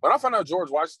up. When I found out George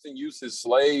Washington used his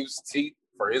slaves' teeth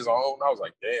for his own, I was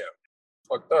like, damn,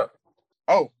 fucked up.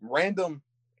 Oh, random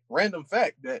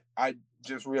fact that I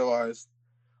just realized.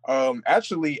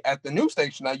 Actually, at the news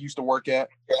station I used to work at,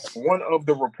 one of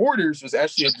the reporters was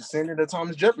actually a descendant of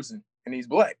Thomas Jefferson, and he's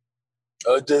black.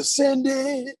 A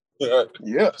descendant. Yeah.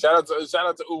 Shout out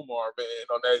to Umar, man,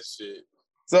 on that shit.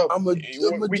 So I'm a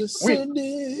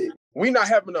descendant. We're not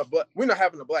having a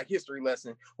Black history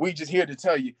lesson. We just here to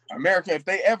tell you, America, if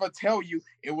they ever tell you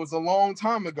it was a long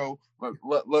time ago,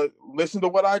 listen to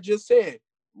what I just said.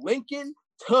 Lincoln,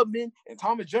 Tubman, and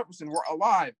Thomas Jefferson were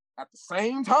alive at the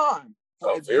same time.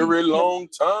 A very long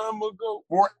time ago.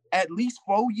 For at least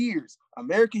 4 years.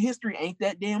 American history ain't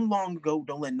that damn long ago.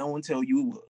 Don't let no one tell you it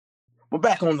was. But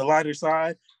back on the lighter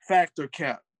side, factor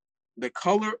cap. The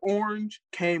color orange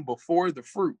came before the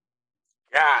fruit.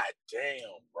 God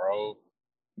damn, bro.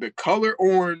 The color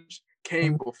orange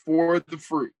came before the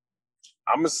fruit.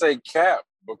 I'm gonna say cap,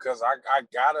 because I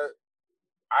gotta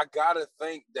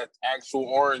think that actual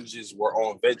oranges were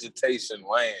on vegetation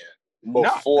land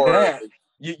before.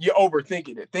 You're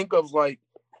overthinking it. Think of like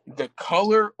the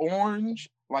color orange,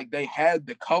 like they had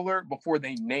the color before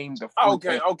they named the fruit.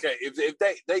 Okay. If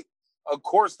they of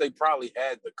course they probably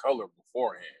had the color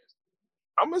beforehand.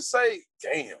 I'm gonna say,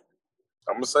 damn.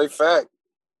 I'm gonna say fact.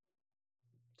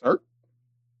 Sir?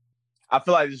 I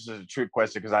feel like this is a trick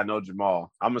question because I know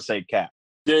Jamal. I'm gonna say cap.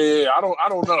 Yeah. I don't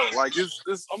know. Like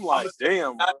this. I'm like,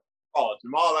 damn. Bro. Oh,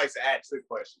 Jamal likes to ask trick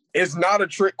questions. It's not a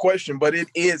trick question, but it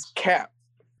is cap.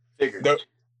 The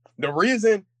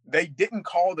reason they didn't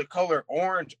call the color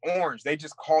orange, they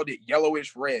just called it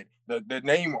yellowish red. The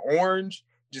name orange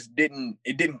just didn't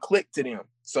click to them.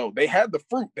 So they had the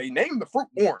fruit. They named the fruit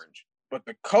orange, but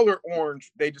the color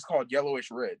orange, they just called yellowish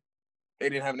red. They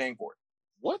didn't have a name for it.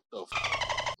 What the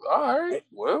All right.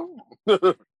 Well.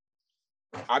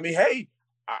 I mean, hey,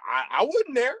 I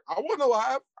wasn't there. I wasn't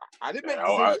alive. I didn't make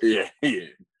decisions. Yeah.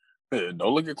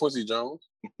 Don't look at Quincy Jones.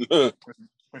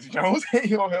 Quincy Jones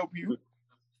ain't gonna help you.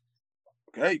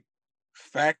 Okay.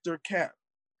 Factor cap.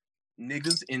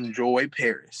 Niggas enjoy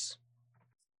Paris.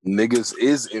 Niggas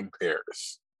is in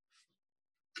Paris.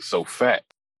 So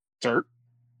fact. Sir?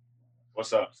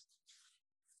 What's up?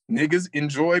 Niggas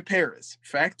enjoy Paris.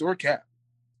 Fact or cap?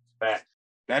 Fact.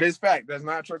 That is fact. That's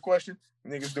not a trick question.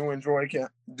 Niggas do enjoy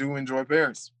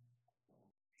Paris.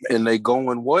 And they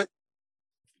going what?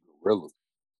 Really?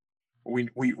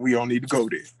 We don't need to go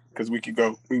there because we can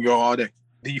go all day.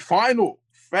 The final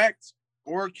fact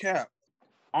or cap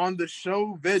on the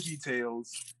show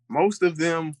VeggieTales, most of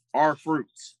them are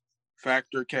fruits.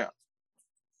 Fact or cap?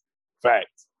 Fact.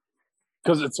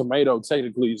 Because a tomato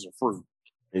technically is a fruit.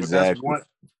 Exactly.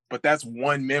 But that's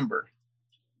one member.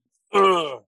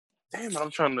 Ugh. Damn it,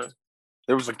 I'm trying to.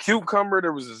 There was a cucumber.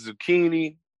 There was a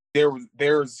zucchini.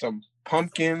 There's some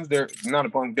pumpkins. There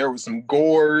was some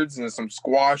gourds and some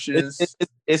squashes.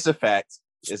 It's a fact.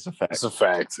 It's a fact. It's a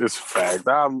fact. It's a fact.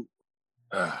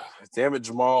 Damn it,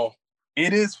 Jamal.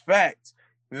 It is fact.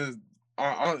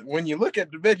 When you look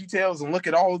at the VeggieTales and look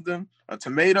at all of them, a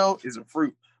tomato is a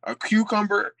fruit. A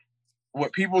cucumber,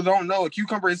 what people don't know, a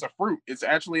cucumber is a fruit. It's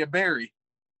actually a berry.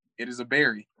 It is a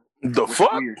berry. The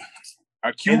fuck? Weird.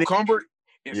 A cucumber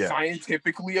is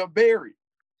scientifically a berry.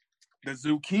 The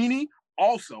zucchini,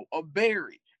 also a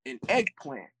berry. An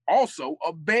eggplant, also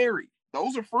a berry.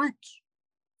 Those are fruits.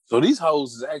 So these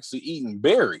hoes is actually eating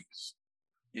berries.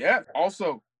 Yeah.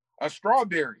 Also, a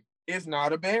strawberry is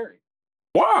not a berry.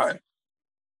 Why?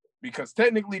 Because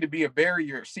technically, to be a berry,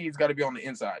 your seeds got to be on the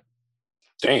inside.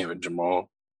 Damn it, Jamal.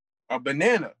 A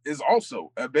banana is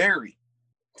also a berry.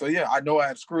 So yeah, I know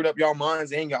I've screwed up y'all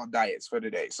minds and y'all diets for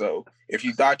today. So if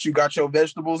you thought you got your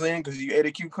vegetables in because you ate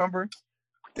a cucumber,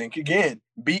 think again.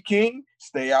 Beet King,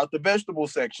 stay out the vegetable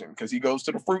section because he goes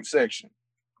to the fruit section.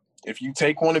 If you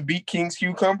take one of Beet King's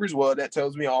cucumbers, well, that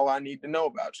tells me all I need to know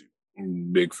about you.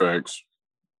 Big facts.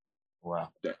 Wow.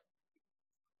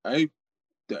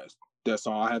 That's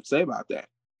all I have to say about that.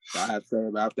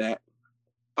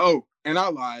 Oh, and I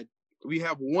lied. We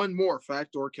have one more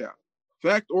fact or cap.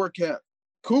 Fact or cap.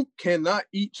 Coop cannot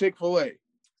eat Chick-fil-A.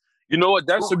 You know what?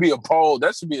 That should be a poll.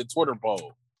 That should be a Twitter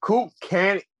poll. Coop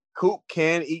can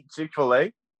eat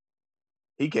Chick-fil-A.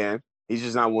 He can. He's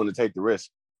just not willing to take the risk.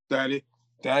 That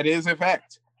is a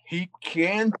fact. He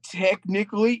can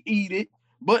technically eat it,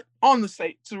 but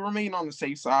to remain on the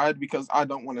safe side, because I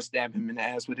don't want to stab him in the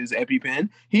ass with his EpiPen,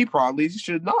 he probably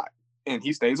should not. And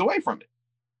he stays away from it.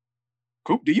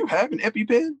 Coop, do you have an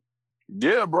EpiPen?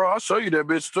 Yeah, bro. I'll show you that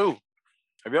bitch too.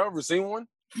 Have y'all ever seen one?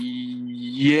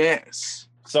 Yes.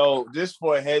 So just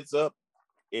for a heads up,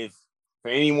 if for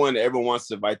anyone that ever wants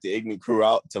to invite the Ignorant crew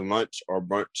out to lunch or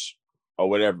brunch or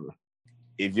whatever,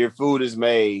 if your food is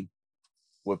made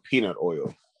with peanut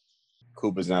oil,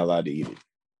 Coop is not allowed to eat it.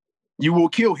 You will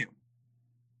kill him.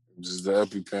 This is the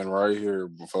EpiPen right here,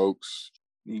 folks.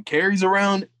 He carries it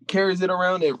around,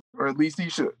 or at least he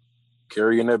should.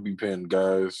 Carry an EpiPen,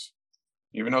 guys.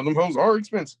 Even though them hoes are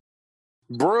expensive.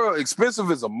 Bro, expensive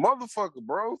as a motherfucker,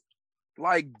 bro.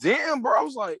 Like, damn, bro. I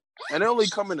was like, and they only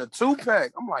come in a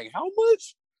 2-pack. I'm like, how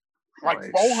much? Like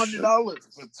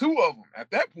 $400 for 2 of them.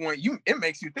 At that point, it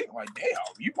makes you think like, damn,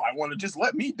 you might want to just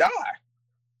let me die.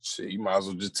 Shit, you might as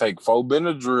well just take 4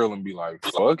 Benadryl and be like,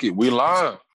 fuck it, we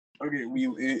live. Okay,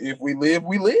 if we live,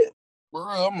 we live. Bro,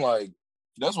 I'm like,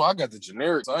 that's why I got the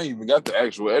generics. I ain't even got the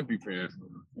actual EpiPen.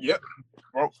 Yep.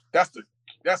 Bro, that's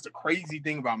the crazy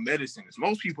thing about medicine is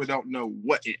most people don't know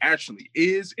what it actually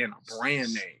is and a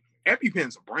brand name.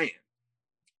 EpiPen's a brand.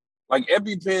 Like,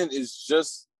 EpiPen is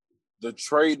just the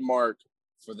trademark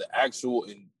for the actual,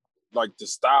 the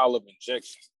style of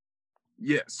injection.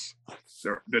 Yes.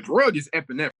 The drug is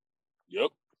epinephrine. Yep.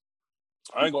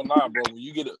 I ain't gonna lie, bro.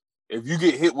 If you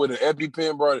get hit with an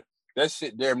EpiPen, bro, that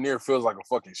shit damn near feels like a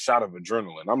fucking shot of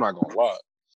adrenaline. I'm not gonna lie.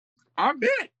 I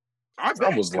bet. I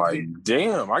was like,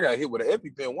 damn, I got hit with an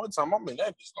EpiPen one time. I'm in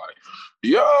that just like,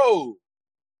 yo.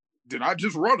 Did I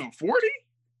just run a 40?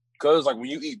 Cause like when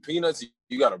you eat peanuts,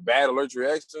 you got a bad allergic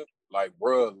reaction. Like,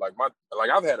 bro,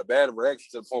 I've had a bad reaction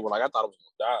to the point where like I thought I was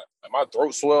gonna die. Like my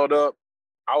throat swelled up.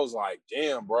 I was like,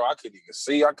 damn, bro, I couldn't even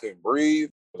see, I couldn't breathe.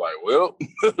 Like, well,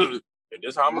 and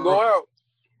this how I'm gonna go out.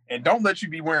 And don't let you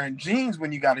be wearing jeans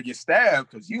when you gotta get stabbed,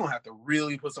 because you gonna have to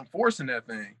really put some force in that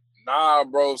thing. Nah,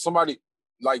 bro. Somebody,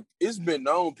 like, it's been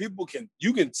known,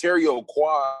 you can tear your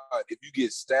quad if you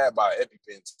get stabbed by an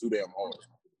EpiPen too damn hard.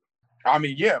 I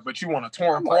mean, yeah, but you want a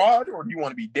torn quad or do you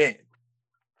want to be dead?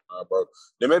 Nah, bro.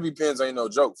 Them EpiPens ain't no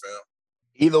joke, fam.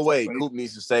 Either way, Coop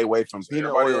needs to stay away from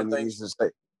peanut oil, and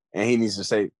he needs to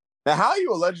say, now, how are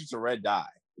you allergic to red dye?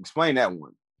 Explain that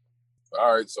one.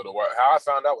 All right, so how I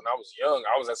found out when I was young,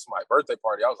 I was at somebody's birthday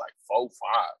party. I was like 4,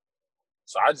 5.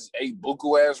 So I just ate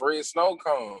buku ass red snow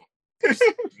cone.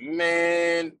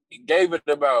 Man, it gave it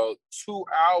about 2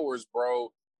 hours,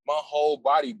 bro. My whole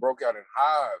body broke out in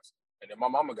hives. And then my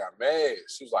mama got mad.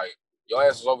 She was like, your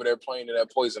ass was over there playing in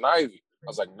that poison ivy. I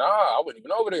was like, nah, I wasn't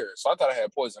even over there. So I thought I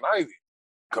had poison ivy.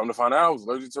 Come to find out, I was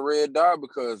allergic to red dye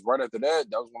because right after that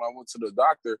was when I went to the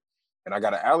doctor and I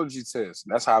got an allergy test.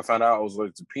 And that's how I found out I was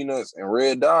allergic to peanuts and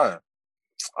red dye.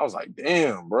 I was like,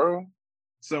 damn, bro.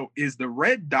 So is the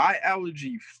red dye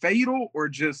allergy fatal or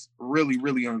just really,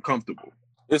 really uncomfortable?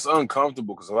 It's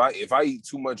uncomfortable because if I eat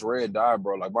too much red dye,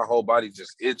 bro, like my whole body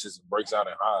just itches and breaks out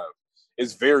in hives.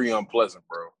 It's very unpleasant,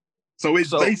 bro. So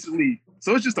it's basically,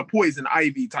 it's just a poison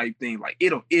ivy type thing. Like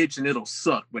it'll itch and it'll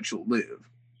suck, but you'll live.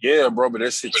 Yeah, bro, but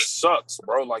that shit sucks,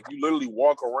 bro. Like you literally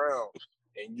walk around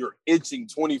and you're itching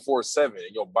 24/7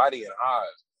 and your body in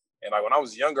hives. And like when I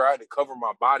was younger, I had to cover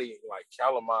my body in like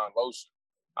calamine lotion.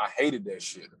 I hated that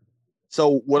shit.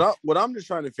 So what I'm just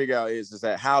trying to figure out is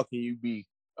that how can you be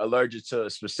allergic to a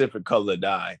specific color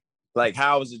dye? Like,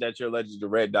 how is it that you're allergic to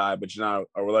red dye, but you're not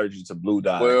allergic to blue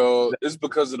dye? Well, it's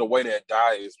because of the way that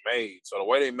dye is made. So the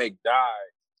way they make dye,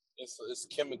 it's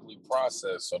chemically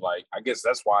processed. So like, I guess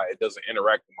that's why it doesn't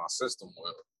interact with my system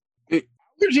well.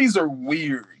 Allergies are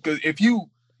weird because if you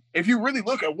really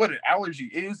look at what an allergy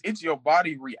is, it's your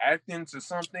body reacting to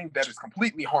something that is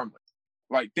completely harmless.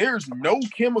 Like there's no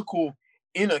chemical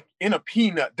in a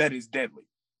peanut that is deadly.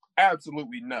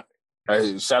 Absolutely nothing.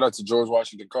 Hey, shout out to George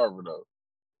Washington Carver though.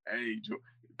 Hey,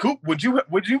 Coop, would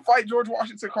you fight George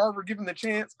Washington Carver given the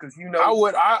chance? Because I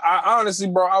would. I honestly,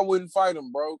 bro, I wouldn't fight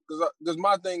him, bro. Because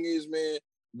my thing is, man,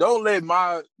 don't let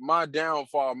my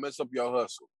downfall mess up your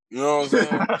hustle. You know what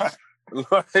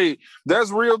I'm saying? Like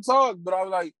that's real talk. But I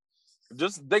was like,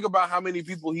 just think about how many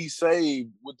people he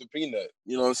saved with the peanut.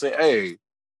 You know what I'm saying? Hey,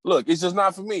 look, it's just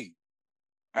not for me.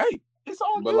 Hey, it's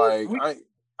all but good. Like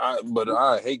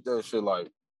I hate that shit. Like,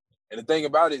 and the thing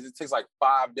about it is, it takes like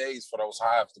 5 days for those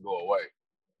hives to go away.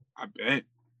 I bet.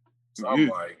 So I'm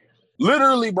like,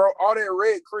 literally, bro, all that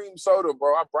red cream soda,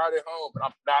 bro. I brought it home, and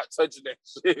I'm not touching that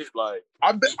shit. Like,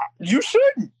 I bet you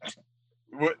shouldn't.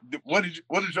 What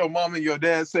did your mom and your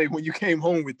dad say when you came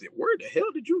home with it? Where the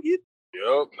hell did you get?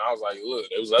 Yep. And I was like, look,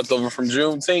 it was left over from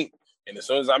Juneteenth. And as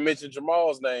soon as I mentioned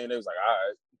Jamal's name, they was like,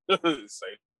 all right, say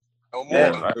no more.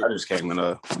 Yeah, I just came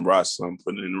and brought some,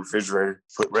 put it in the refrigerator,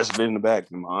 put the rest of it in the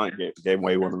back, and my aunt gave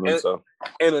away one of them.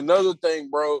 And another thing,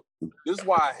 bro, this is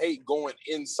why I hate going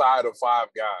inside of Five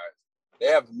Guys. They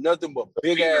have nothing but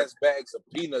big ass bags of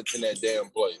peanuts in that damn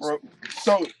place. Bro,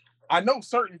 so I know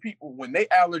certain people when their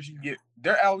allergies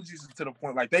are to the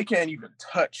point like they can't even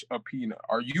touch a peanut.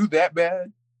 Are you that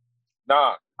bad?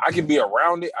 Nah, I can be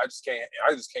around it. I just can't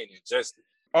ingest it.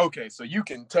 Okay, so you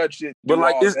can touch it, but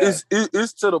like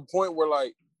it's to the point where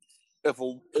like if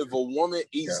a woman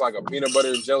eats like a peanut butter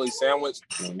and jelly sandwich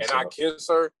and I kiss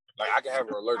her, like I can have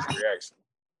an allergic reaction.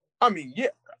 I mean,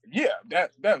 yeah,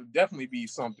 that would definitely be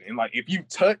something. Like if you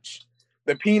touch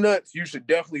the peanuts, you should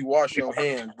definitely wash your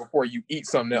hands before you eat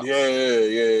something else.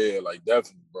 Yeah, like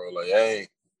definitely, bro. Like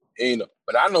ain't.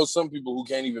 But I know some people who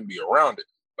can't even be around it.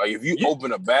 Like if you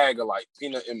open a bag of like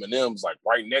peanut M&Ms like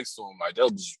right next to them, like they'll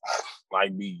just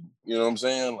like be, you know what I'm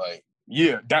saying? Like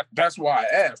that's why I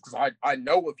asked because I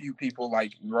know a few people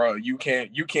like, bro, you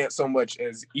can't so much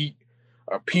as eat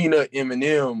a peanut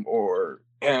M&M or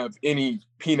have any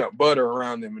peanut butter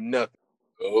around them and nothing.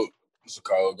 Oh, it's a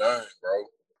cold game, bro.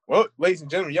 Well, ladies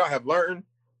and gentlemen, y'all have learned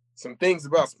some things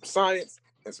about some science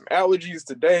and some allergies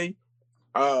today.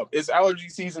 It's allergy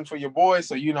season for your boy,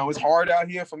 so it's hard out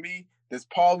here for me. This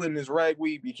pollen, this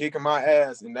ragweed be kicking my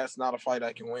ass, and that's not a fight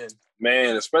I can win.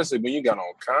 Man, especially when you got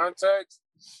on contacts.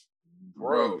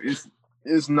 Bro,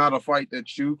 it's not a fight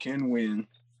that you can win.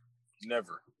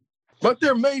 Never. But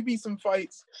there may be some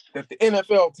fights that the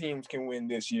NFL teams can win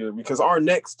this year because our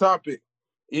next topic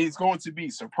is going to be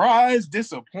surprise,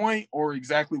 disappoint, or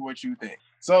exactly what you think.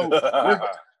 So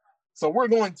we're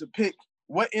going to pick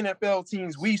what NFL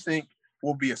teams we think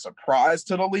will be a surprise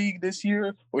to the league this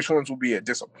year, which ones will be a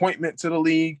disappointment to the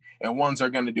league, and ones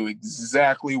are going to do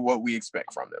exactly what we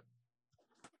expect from them.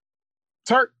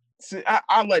 Turk,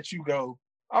 I'll let you go.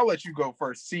 I'll let you go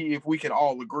first. See if we can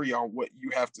all agree on what you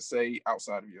have to say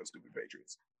outside of your stupid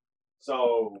Patriots.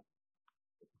 So,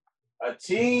 a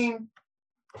team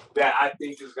that I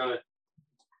think is going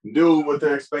to do what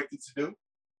they're expected to do,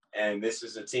 and this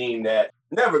is a team that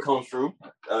never comes through.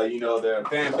 Their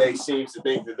fan base seems to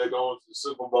think that they're going to the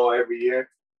Super Bowl every year.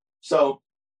 So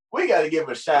we got to give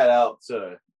a shout out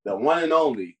to the one and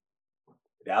only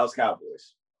Dallas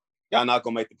Cowboys. Y'all not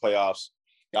going to make the playoffs.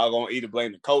 Y'all going to either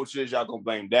blame the coaches, y'all going to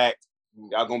blame Dak,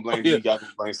 y'all going to blame me, y'all going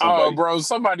to blame somebody. Oh, bro,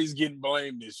 somebody's getting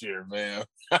blamed this year, man.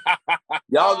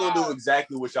 Y'all going to do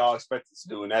exactly what y'all expected to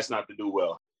do, and that's not to do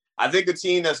well. I think a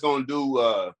team that's going to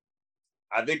do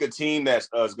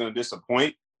is going to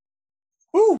disappoint.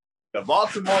 The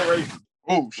Baltimore Ravens.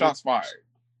 Ooh, shots fired.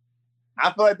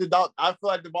 I feel like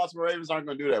the Baltimore Ravens aren't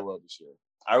going to do that well this year.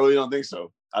 I really don't think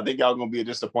so. I think y'all going to be a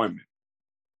disappointment.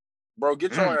 Bro,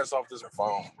 get your ass off this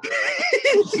phone.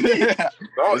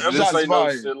 Don't ever say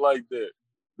no shit like that.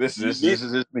 This is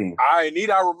me. I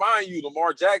remind you,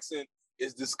 Lamar Jackson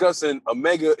is discussing a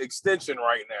mega extension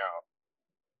right now.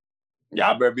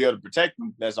 Y'all better be able to protect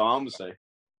him. That's all I'm gonna say.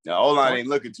 The O-line ain't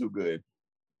looking too good.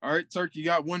 All right, Turk, you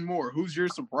got one more. Who's your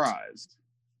surprise?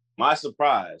 My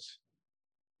surprise,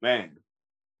 man.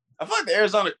 I feel like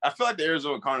the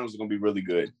Arizona Cardinals are gonna be really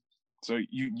good. So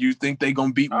you think they're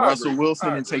gonna beat Russell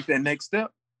Wilson and take that next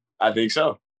step? I think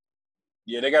so.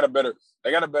 Yeah, they got a better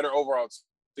overall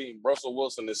team. Russell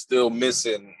Wilson is still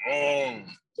missing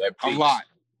that piece. A lot.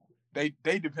 They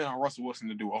depend on Russell Wilson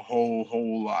to do a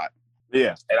whole lot.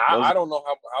 Yeah, and I don't know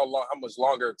how much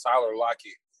longer Tyler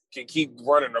Lockett can keep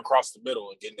running across the middle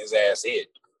and getting his ass hit.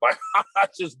 Like I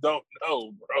just don't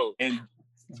know, bro. And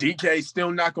DK's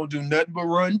still not gonna do nothing but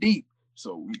run deep.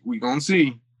 So we gonna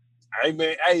see. Hey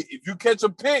man, if you catch a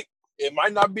pick, it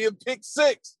might not be a pick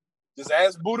six. Just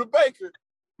ask Buda Baker.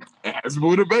 Ask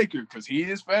Buda Baker, because he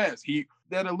is fast.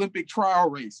 That Olympic trial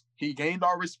race, he gained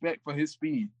our respect for his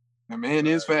speed. The man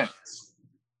is fast.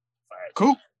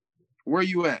 Cool. Where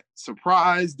you at?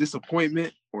 Surprise,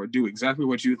 disappointment, or do exactly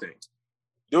what you think?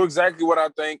 Do exactly what I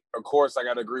think. Of course, I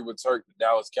got to agree with Turk. The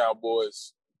Dallas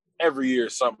Cowboys, every year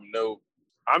is something new.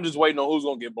 I'm just waiting on who's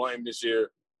going to get blamed this year.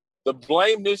 The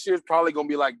blame this year is probably going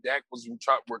to be like Dak was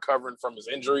recovering from his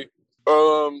injury.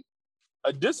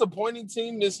 A disappointing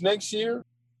team this next year,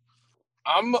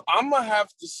 I'm going to have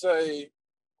to say,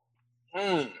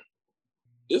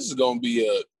 this is going to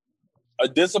be a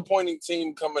disappointing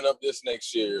team coming up this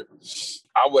next year.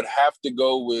 I would have to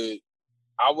go with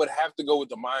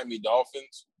the Miami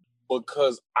Dolphins,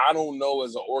 because I don't know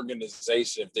as an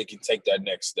organization if they can take that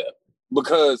next step.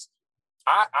 Because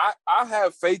I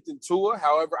have faith in Tua.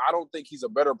 However, I don't think he's a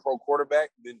better pro quarterback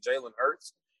than Jalen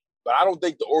Hurts. But I don't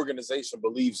think the organization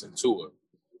believes in Tua.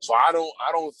 So I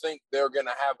don't think they're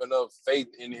gonna have enough faith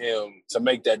in him to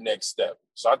make that next step.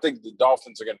 So I think the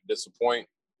Dolphins are gonna disappoint.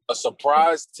 A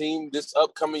surprise team this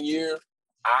upcoming year,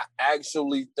 I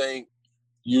actually think,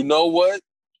 you know what?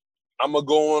 I'm going to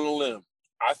go on a limb.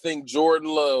 I think Jordan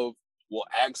Love will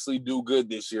actually do good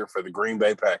this year for the Green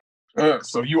Bay Packers.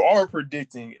 So you are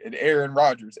predicting an Aaron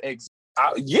Rodgers exit?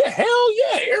 Yeah, hell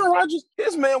yeah. Aaron Rodgers,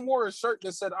 his man wore a shirt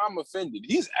that said, "I'm offended."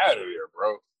 He's out of there,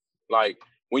 bro. Like,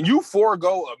 when you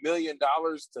forego $1 million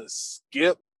to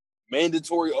skip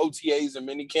mandatory OTAs and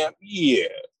minicamp, yeah.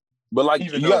 But, like,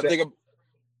 you got to think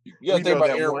about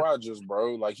Aaron Rodgers,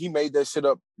 bro. Like, he made that shit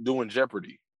up doing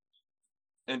Jeopardy.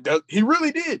 And he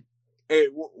really did. Hey,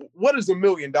 what is $1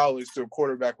 million to a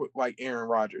quarterback like Aaron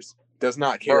Rodgers? Does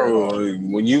not care at all.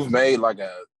 When you've made like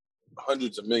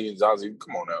hundreds of millions of dollars,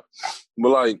 come on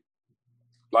now.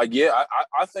 But yeah,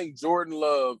 I think Jordan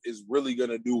Love is really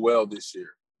gonna do well this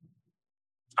year.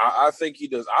 I think he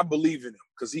does. I believe in him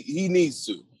because he needs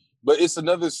to. But it's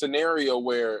another scenario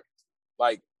where,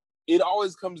 like, it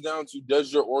always comes down to,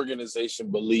 does your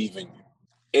organization believe in you?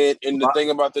 And the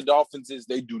thing about the Dolphins is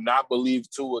they do not believe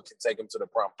Tua can take him to the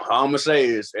prom. All I'm gonna say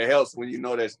is it helps when you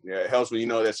know that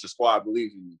the squad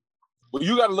believes in you. But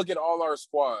you got to look at all our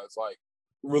squads. Like,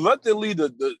 reluctantly,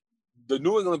 the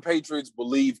New England Patriots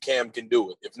believe Cam can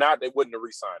do it. If not, they wouldn't have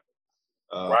re-signed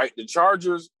him. Right? The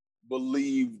Chargers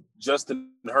believe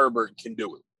Justin Herbert can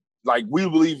do it. Like, we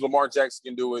believe Lamar Jackson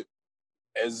can do it.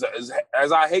 As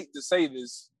I hate to say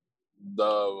this,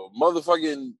 the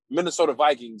motherfucking Minnesota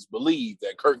Vikings believe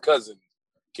that Kirk Cousins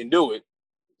can do it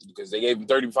because they gave him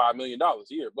 $35 million a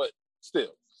year. But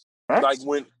still, like,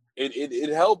 when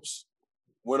it helps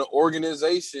when an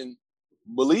organization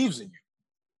believes in you.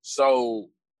 So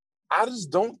I just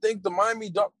don't think the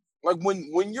Miami Dolphins, like,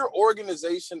 when your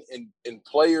organization and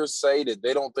players say that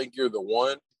they don't think you're the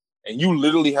one, and you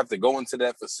literally have to go into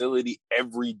that facility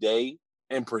every day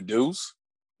and produce,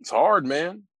 it's hard,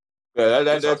 man. Yeah,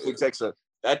 that definitely takes a.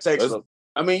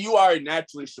 I mean, you already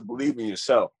naturally should believe in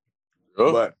yourself,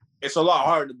 but it's a lot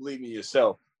harder to believe in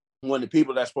yourself when the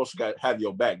people that's supposed to have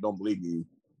your back don't believe in you.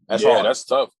 That's hard. That's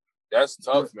tough. That's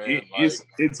tough, man.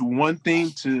 It's one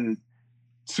thing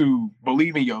to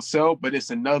believe in yourself, but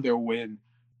it's another when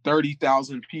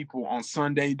 30,000 people on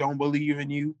Sunday don't believe in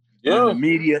you. Yeah.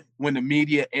 When the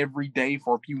media every day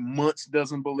for a few months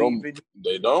doesn't believe in you.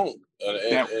 They don't.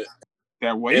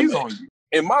 That weighs on you.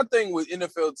 And my thing with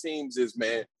NFL teams is,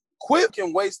 man, quit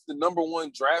can waste the number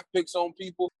one draft picks on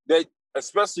people that,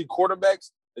 especially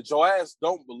quarterbacks, that your ass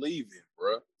don't believe in,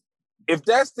 bro. If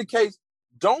that's the case,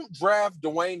 don't draft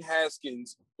Dwayne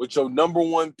Haskins with your number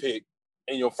one pick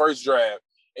in your first draft,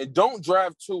 and don't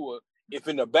draft Tua if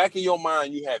in the back of your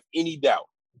mind you have any doubt.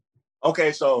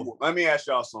 Okay, so let me ask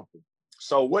y'all something.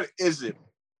 So what is it?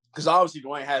 Because obviously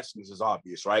Dwayne Haskins is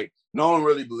obvious, right? No one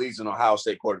really believes in Ohio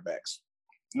State quarterbacks.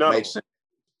 No,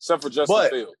 except for Justin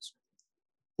Fields.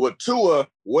 With Tua,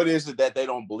 what is it that they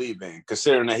don't believe in,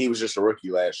 considering that he was just a rookie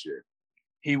last year?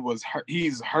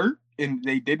 He's hurt and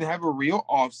they didn't have a real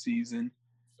offseason.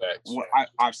 Well,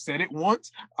 I've said it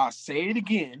once. I say it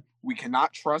again. We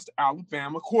cannot trust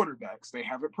Alabama quarterbacks. They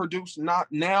haven't produced not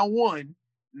now one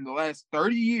in the last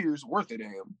 30 years worth of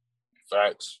damn.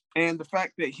 Facts. And the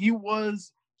fact that he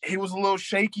was a little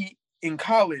shaky in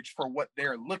college for what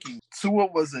they're looking. Tua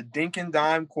was a dink and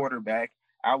dime quarterback.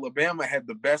 Alabama had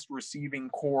the best receiving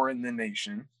core in the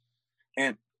nation.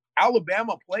 And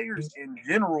Alabama players in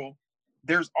general,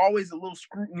 there's always a little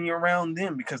scrutiny around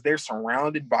them because they're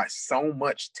surrounded by so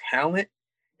much talent.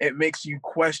 It makes you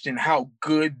question how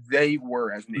good they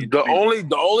were as an individual.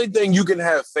 The only thing you can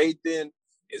have faith in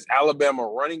is Alabama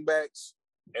running backs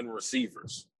and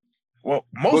receivers. Well,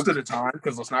 most of the time,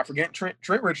 because let's not forget Trent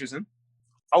Richardson.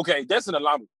 Okay, that's an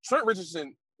alarm. Trent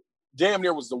Richardson damn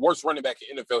near was the worst running back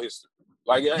in NFL history.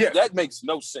 Like, that makes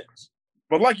no sense.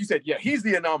 But like you said, he's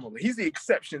the anomaly. He's the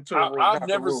exception to the rule. I've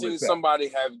never seen somebody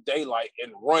have daylight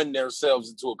and run themselves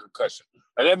into a concussion.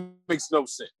 Like, that makes no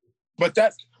sense. But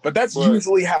that's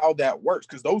usually how that works,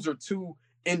 because those are two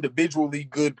individually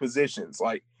good positions.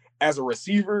 Like, as a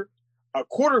receiver, a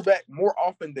quarterback more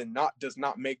often than not does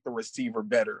not make the receiver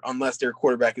better unless their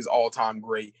quarterback is all-time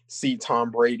great. See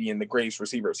Tom Brady and the greatest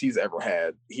receivers he's ever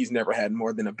had. He's never had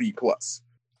more than a B+.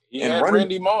 He had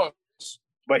Randy Moss.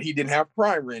 But he didn't have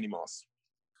prime Randy Moss.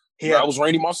 That was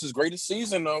Randy Moss's greatest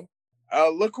season, though.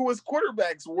 Look who his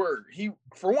quarterbacks were. He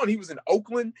was in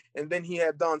Oakland, and then he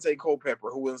had Dante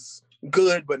Culpepper, who was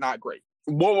good but not great.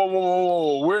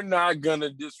 Whoa. We're not going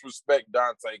to disrespect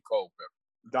Dante Culpepper.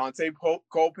 Dante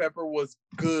Culpepper was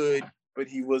good, but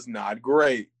he was not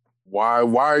great. Why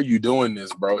are you doing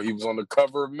this, bro? He was on the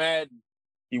cover of Madden.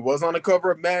 He was on the cover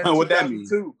of Madden. What that mean?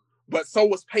 But so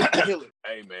was Peyton Hillis.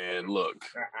 Hey, man, look.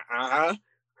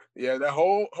 Yeah, that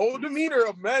whole demeanor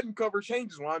of Madden cover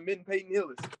changes when I'm in Peyton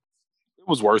Hillis. It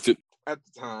was worth it. At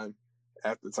the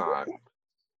time.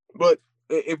 But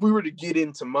if we were to get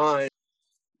into mine,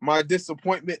 my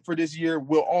disappointment for this year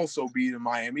will also be the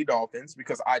Miami Dolphins,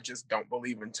 because I just don't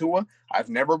believe in Tua. I've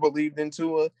never believed in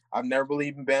Tua. I've never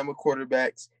believed in Bama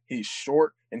quarterbacks. He's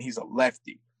short and he's a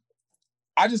lefty.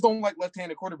 I just don't like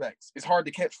left-handed quarterbacks. It's hard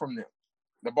to catch from them.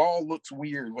 The ball looks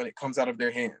weird when it comes out of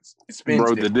their hands. It spins.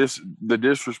 Bro, the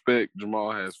disrespect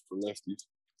Jamal has for lefties.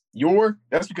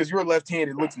 That's because you're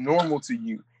left-handed. It looks normal to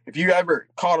you. If you ever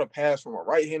caught a pass from a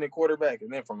right-handed quarterback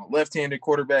and then from a left-handed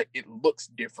quarterback, it looks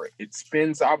different. It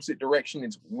spins the opposite direction.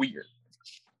 It's weird.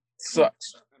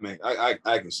 Sucks. I mean,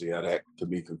 I can see how that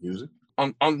could be confusing.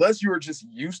 Unless you're just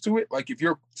used to it. Like, if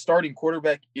your starting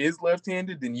quarterback is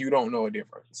left-handed, then you don't know a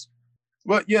difference.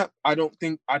 But yeah, I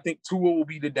think Tua will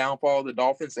be the downfall of the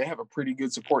Dolphins. They have a pretty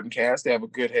good supporting cast. They have a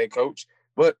good head coach,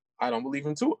 but I don't believe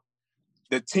in Tua.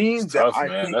 That's a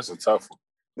tough one.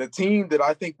 The team that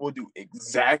I think will do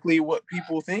exactly what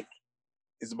people think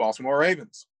is the Baltimore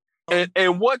Ravens.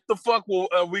 And what the fuck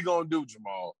are we gonna do,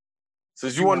 Jamal?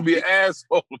 Since you want to be an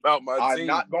asshole about my team. I'm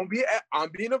not gonna be. I'm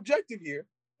being objective here.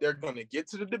 They're gonna get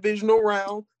to the divisional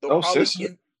round. They'll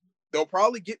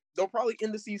probably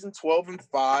end the season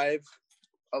 12-5.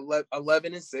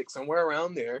 11-6, somewhere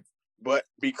around there. But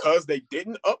because they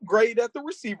didn't upgrade at the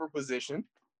receiver position,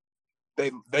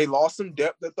 they lost some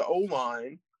depth at the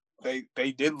O-line.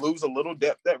 They did lose a little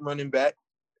depth at running back.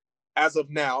 As of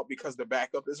now, because the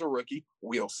backup is a rookie,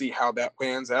 we'll see how that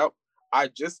pans out. I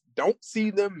just don't see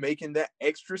them making that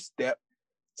extra step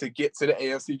to get to the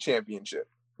AFC Championship.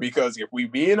 Because if we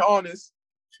being honest,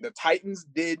 the Titans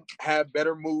did have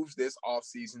better moves this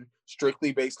offseason,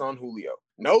 strictly based on Julio.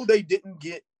 No, they didn't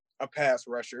get a pass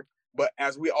rusher, but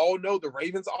as we all know, the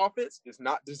Ravens' offense is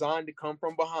not designed to come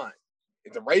from behind.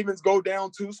 If the Ravens go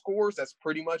down 2 scores, that's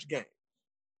pretty much game.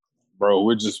 Bro,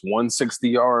 we're just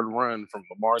 160-yard run from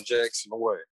Lamar Jackson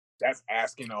away. That's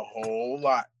asking a whole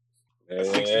lot.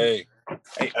 Hey.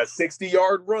 A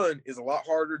 60-yard run is a lot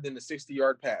harder than a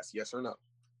 60-yard pass, yes or no?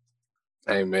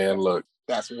 Hey, man, look.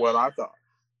 That's what I thought.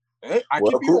 Hey, I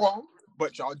could be wrong,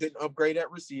 but y'all didn't upgrade at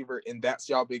receiver, and that's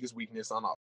y'all biggest weakness on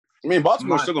offense. I mean,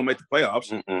 Baltimore's still going to make the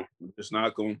playoffs. It's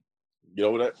not going to get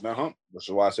over that hump. That's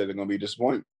why I said they're going to be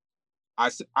disappointed. I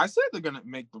said they're going to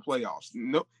make the playoffs.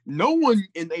 No one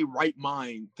in their right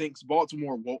mind thinks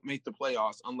Baltimore won't make the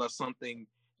playoffs unless something,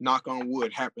 knock on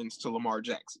wood, happens to Lamar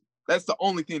Jackson. That's the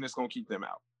only thing that's going to keep them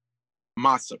out.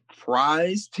 My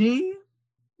surprise team?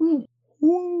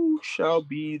 Who shall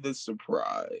be the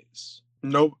surprise?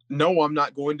 No, I'm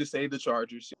not going to say the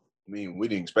Chargers. I mean, we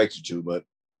didn't expect you to, but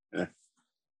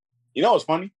you know what's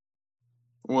funny?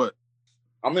 What?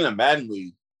 I'm in a Madden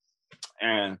league,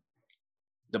 and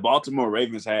the Baltimore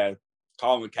Ravens had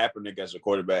Colin Kaepernick as a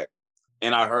quarterback,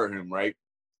 and I heard him, right?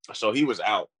 So he was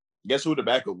out. Guess who the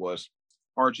backup was?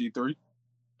 RG3.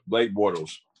 Blake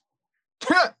Bortles.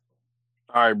 All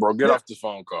right, bro. Get off the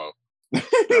phone call.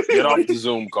 Get off the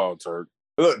Zoom call, Turk.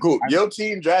 Look, cool. Your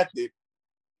team drafted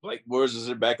Blake Bortles as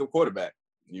their backup quarterback.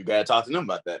 You got to talk to them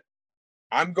about that.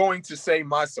 I'm going to say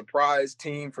my surprise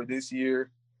team for this year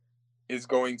is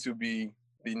going to be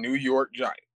the New York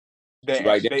Giants. They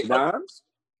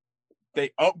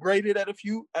upgraded at a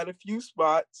few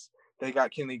spots. They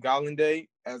got Kenny Golladay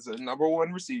as a number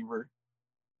one receiver.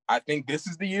 I think this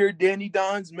is the year Danny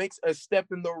Dimes makes a step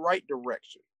in the right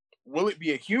direction. Will it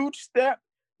be a huge step?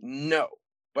 No.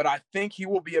 But I think he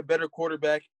will be a better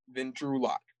quarterback than Drew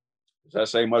Lock. Does that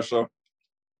say much, though?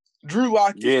 Drew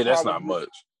Lock that's not much.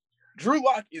 Drew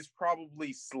Lock is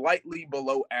probably slightly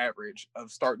below average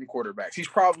of starting quarterbacks. He's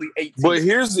probably 18. But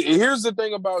here's the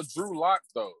thing about Drew Lock,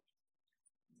 though.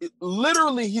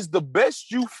 Literally, he's the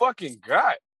best you fucking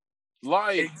got.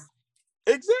 Like,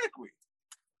 exactly.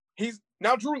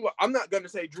 I'm not going to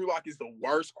say Drew Lock is the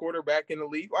worst quarterback in the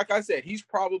league. Like I said, he's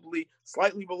probably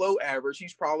slightly below average.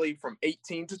 He's probably from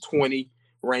 18 to 20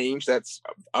 range. That's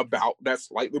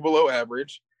slightly below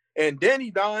average. And Danny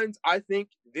Dimes, I think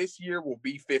this year will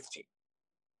be 15.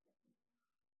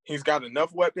 He's got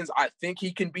enough weapons. I think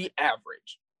he can be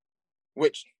average,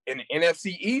 which in the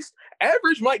NFC East,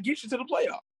 average might get you to the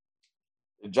playoffs.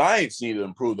 The Giants need to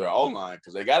improve their O-line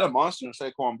because they got a monster in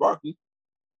Saquon Barkley.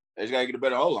 They just got to get a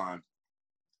better O-line.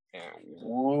 And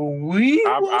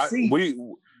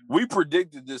we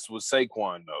predicted this with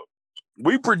Saquon, though.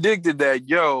 We predicted that,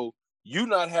 you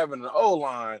not having an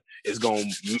O-line is gonna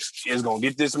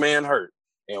get this man hurt.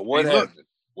 And what happened?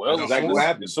 Well, as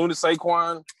soon as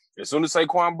Saquon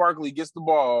Barkley gets the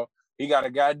ball, he got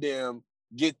to goddamn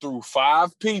get through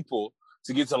 5 people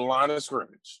to get to the line of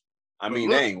scrimmage. I mean,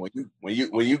 dang, when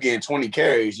you get 20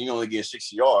 carries, you only get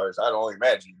 60 yards. I'd only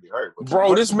imagine you'd be hurt.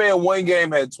 Bro, this man one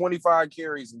game had 25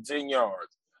 carries and 10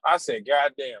 yards. I said,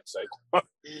 goddamn, Saquon.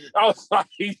 I was like,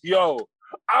 I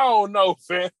don't know,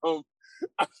 fam.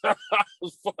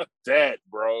 Fuck that,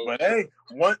 bro. But hey,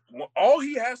 all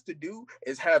he has to do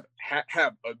is have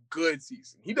a good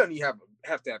season. He doesn't even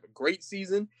have to have a great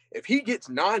season. If he gets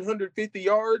 950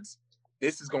 yards,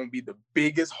 this is going to be the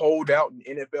biggest holdout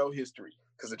in NFL history.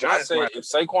 Because the Giants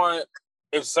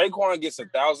if Saquon gets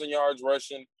 1,000 yards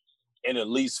rushing and at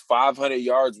least 500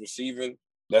 yards receiving,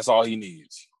 that's all he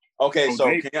needs. Okay, so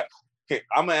I'm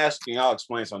gonna ask. Can y'all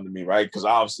explain something to me, right? Because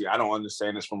obviously I don't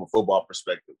understand this from a football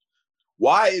perspective.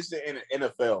 Why is it in the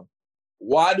NFL?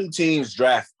 Why do teams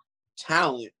draft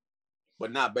talent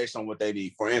but not based on what they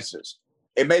need? For instance,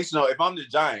 if I'm the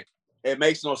Giants, it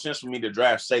makes no sense for me to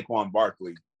draft Saquon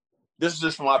Barkley. This is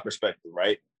just from my perspective,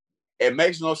 right? It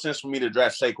makes no sense for me to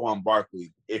draft Saquon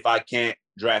Barkley if I can't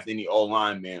draft any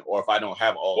O-lineman or if I don't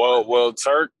have O-lineman. Well,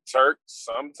 Turk,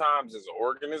 sometimes as an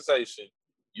organization,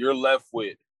 you're left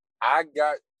with, I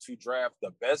got to draft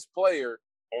the best player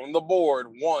on the board,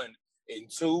 1, and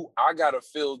 2, I got to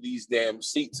fill these damn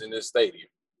seats in this stadium.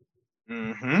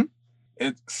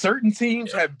 Mm-hmm. Certain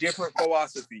teams have different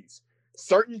philosophies.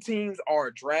 Certain teams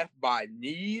are draft by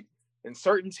need, and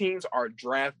certain teams are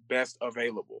draft best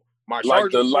available.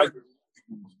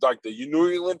 Like the New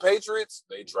England Patriots,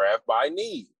 they draft by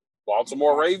need.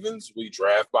 Baltimore Ravens, we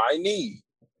draft by need.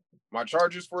 My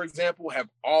Chargers, for example, have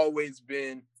always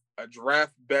been a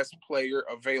draft best player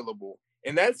available.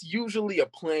 And that's usually a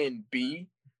plan B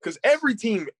because every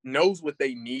team knows what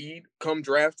they need come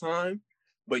draft time.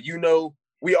 But,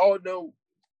 we all know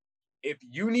if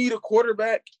you need a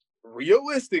quarterback,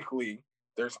 realistically,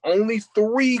 there's only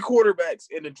 3 quarterbacks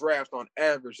in the draft on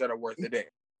average that are worth a damn.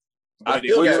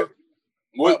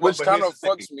 Which kind of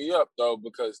fucks me up, though,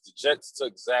 because the Jets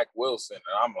took Zach Wilson, and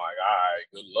I'm like, all right,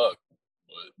 good luck.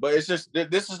 But it's just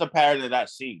this is the pattern that I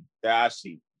see.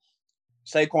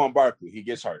 Saquon Barkley, he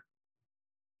gets hurt.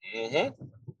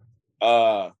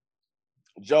 Mm-hmm.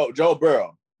 Joe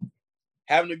Burrow,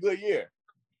 having a good year,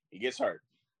 he gets hurt.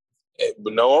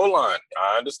 But no O-line.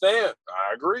 I understand.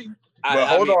 I agree. But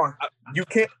hold on. You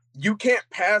can't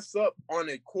pass up on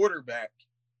a quarterback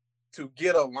to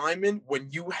get a lineman when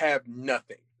you have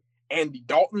nothing. Andy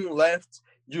Dalton left.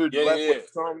 You're left with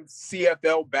some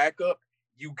CFL backup.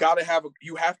 You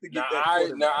have to get that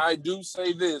quarterback. Now, I do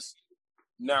say this.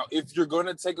 Now, if you're going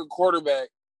to take a quarterback,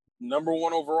 number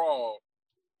 1 overall,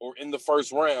 or in the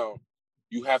first round,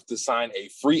 you have to sign a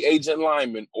free agent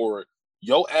lineman, or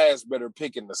your ass better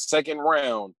pick in the second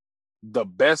round the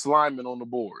best lineman on the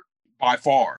board. By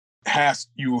far.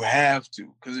 You have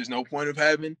to, because there's no point of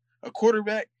having a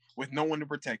quarterback with no one to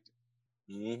protect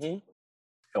him. Mm-hmm.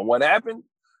 And what happened?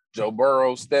 Joe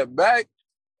Burrow stepped back.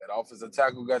 That offensive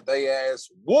tackle got their ass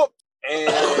whooped,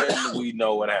 and we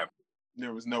know what happened.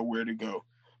 There was nowhere to go.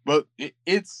 But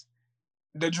it's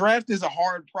The draft is a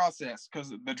hard process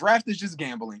because the draft is just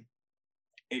gambling.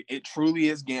 It truly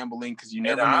is gambling because you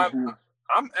never know who.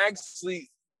 I'm actually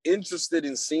interested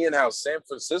in seeing how San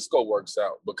Francisco works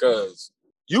out because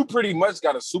you pretty much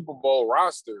got a Super Bowl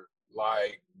roster.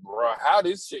 Like, bro, how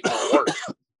this shit gonna work?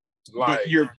 But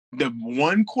the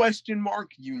one question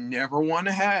mark you never want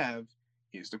to have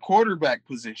is the quarterback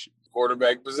position.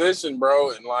 Quarterback position,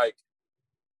 bro. And like,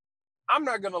 I'm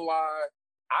not gonna lie,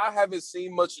 I haven't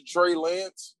seen much of Trey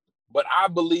Lance, but I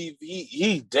believe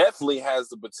he definitely has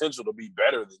the potential to be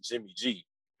better than Jimmy G.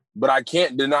 But I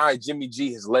can't deny Jimmy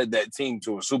G has led that team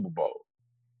to a Super Bowl.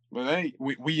 But hey,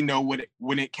 we know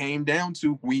when it came down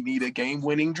to we need a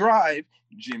game-winning drive,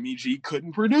 Jimmy G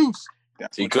couldn't produce.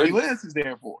 That's what Trey Lance is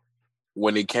there for.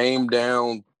 When it came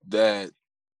down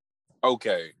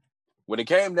when it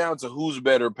came down to who's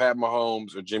better, Pat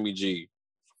Mahomes or Jimmy G?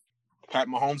 Pat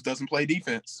Mahomes doesn't play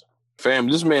defense. Fam,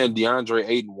 this man DeAndre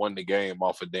Ayton won the game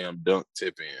off a damn dunk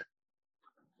tip in.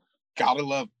 Gotta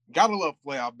love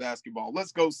playoff basketball.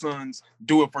 Let's go, Suns.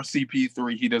 Do it for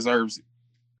CP3. He deserves it.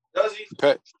 Does he?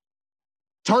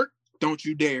 Turk, don't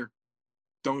you dare.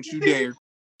 Don't you dare.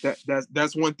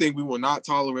 That's one thing we will not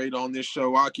tolerate on this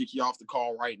show. I'll kick you off the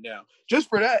call right now. Just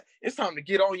for that, it's time to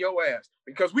get on your ass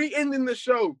because we ending the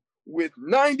show with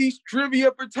 90s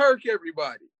trivia for Turk,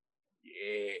 everybody.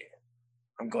 Yeah.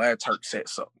 I'm glad Turk said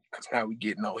something because now we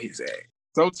getting on his ass.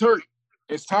 So, Turk,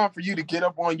 it's time for you to get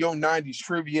up on your 90s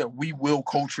trivia. We will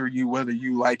culture you whether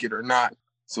you like it or not.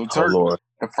 So, Turk,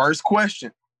 the first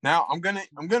question. Now, I'm gonna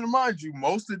mind you,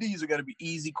 most of these are gonna be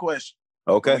easy questions.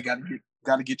 Okay. So we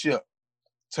gotta get you up.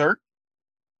 Turk,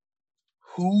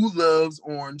 who loves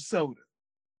orange soda?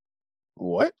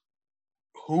 What?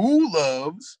 Who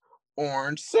loves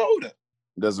orange soda?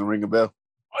 Doesn't ring a bell.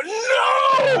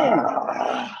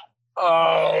 No!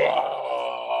 Oh,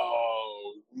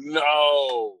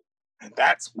 no. And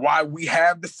that's why we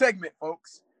have the segment,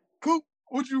 folks. Coop,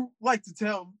 would you like to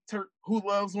tell Turk who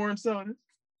loves orange soda?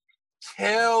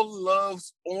 Kel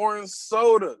loves orange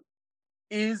soda.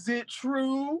 Is it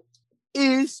true?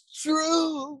 It's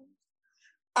true.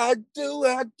 I do.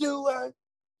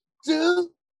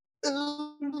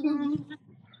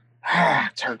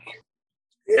 Turk.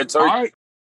 Yeah, Turk. All right.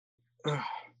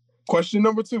 Question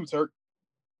number 2, Turk.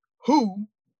 Who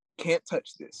can't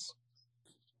touch this?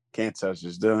 Can't touch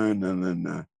this.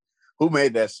 Done. Who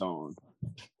made that song?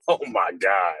 Oh my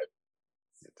God.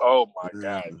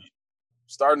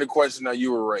 Starting to question how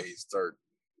you were raised, Turk.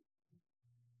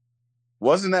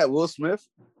 Wasn't that Will Smith?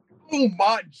 Oh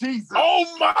my Jesus.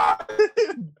 Oh my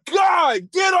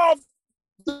God. Get off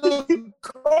the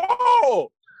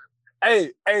call.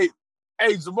 Hey,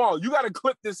 Jamal, you got to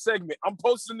clip this segment. I'm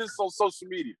posting this on social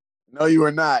media. No, you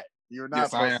are not. You're not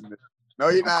Yes, posting it. No,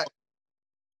 you're not.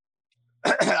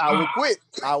 I will quit.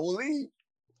 I will leave.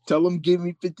 Tell them give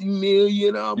me $50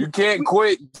 million. You can't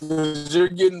quit because you're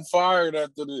getting fired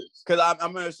after this. Because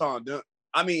I'm in a song.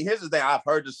 I mean, here's the thing. I've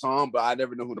heard the song, but I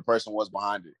never knew who the person was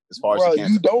behind it. As far as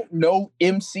you don't know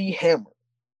MC Hammer.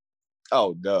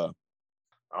 Oh, duh.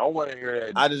 I don't want to hear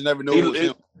that. I just never knew it was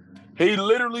him. He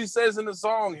literally says in the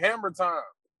song, "Hammer time."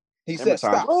 He said,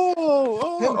 "Stop."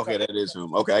 Oh. Okay, that is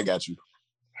him. Okay, I got you.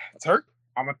 Turk,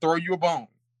 I'm gonna throw you a bone.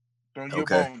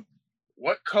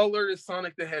 What color is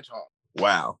Sonic the Hedgehog?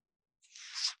 Wow.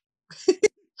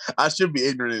 I should be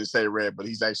ignorant and say red, but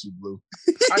he's actually blue.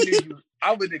 I knew you.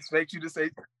 I would expect you to say.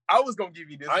 I was gonna give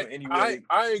you this one anyway.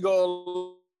 I ain't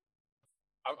gonna.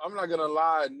 I'm not gonna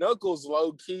lie. Knuckles,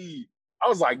 low key. I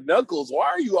was like, Knuckles, why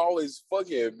are you always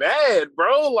fucking mad,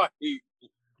 bro? Like, I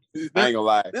ain't gonna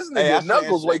lie. This nigga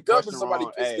Knuckles wake up and somebody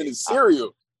pissed in his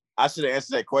cereal. I should have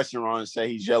answered that question wrong and say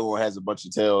he's yellow and has a bunch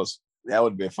of tails. That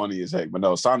would have been funny as heck. But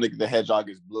no, Sonic the Hedgehog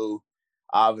is blue.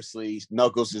 Obviously,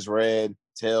 Knuckles is red.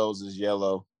 Tails is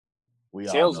yellow.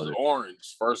 Tails is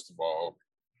orange, first of all.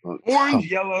 Orange,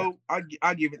 yellow.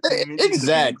 I give it to him.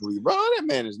 Exactly, bro. That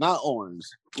man is not orange.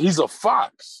 He's a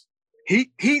fox.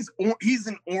 He's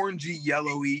an orangey,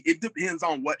 yellowy. It depends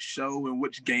on what show and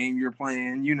which game you're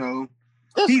playing. You know,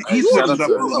 he switches up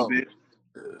a little bit.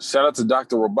 Shout out to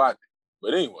Dr. Robot.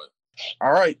 But anyway.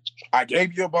 All right. I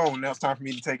gave you a bone. Now it's time for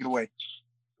me to take it away.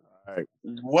 All right.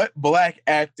 What black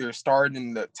actor starred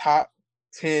in the top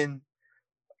 10?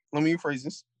 Let me rephrase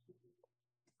this.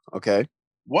 Okay.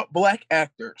 What black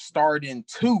actor starred in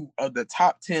 2 of the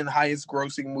top 10 highest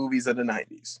grossing movies of the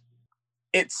 90s?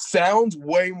 It sounds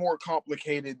way more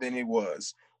complicated than it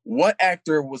was. What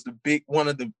actor was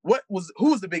who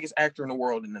was the biggest actor in the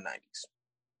world in the 90s?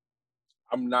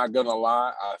 I'm not gonna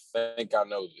lie, I think I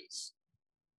know this.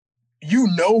 You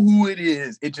know who it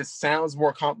is. It just sounds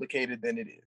more complicated than it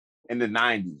is. In the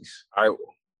 90s.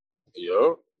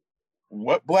 Yup.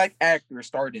 What black actor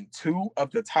starred in 2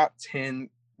 of the top 10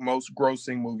 most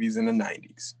grossing movies in the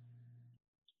 90s?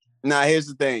 Now, here's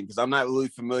the thing, because I'm not really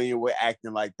familiar with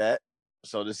acting like that.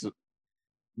 So this is,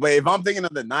 but if I'm thinking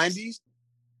of the 90s.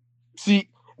 See,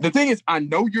 the thing is, I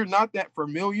know you're not that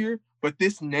familiar, but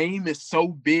this name is so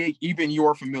big, even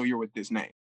you're familiar with this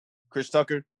name. Chris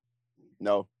Tucker?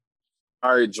 No.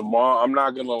 All right, Jamal, I'm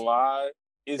not going to lie.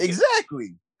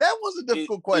 Exactly. That was a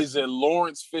difficult question. Is it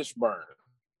Lawrence Fishburne?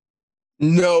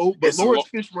 No, but Lawrence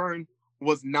Fishburne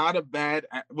was not a bad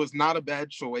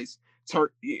choice.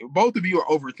 Both of you are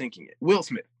overthinking it. Will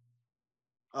Smith.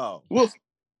 Oh. Will Smith.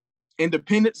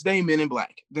 Independence Day, Men in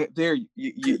Black. There,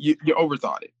 you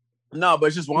overthought it. No, but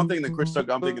it's just one thing that Chris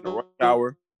Tucker. I'm thinking of Rush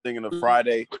Hour, thinking of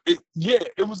Friday.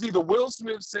 It was either Will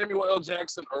Smith, Samuel L.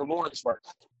 Jackson, or Lawrence Fishburne.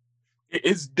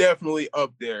 It's definitely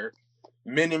up there.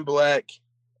 Men in Black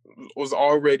was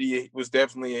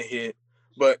definitely a hit.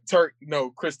 But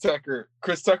Chris Tucker.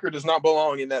 Chris Tucker does not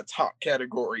belong in that top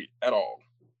category at all.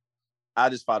 I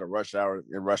just thought of Rush Hour,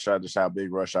 and Rush Hour, just how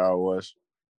big Rush Hour was.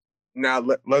 Now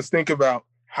let's think about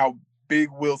how big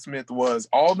Will Smith was.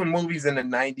 All the movies in the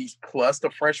 90s plus The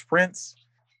Fresh Prince.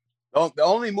 The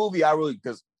only movie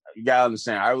because you gotta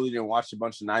understand, I really didn't watch a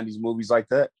bunch of 90s movies like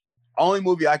that. Only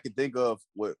movie I could think of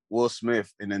with Will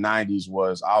Smith in the 90s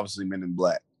was obviously Men in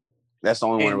Black. That's the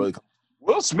only one that really.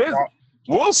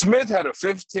 Will Smith had a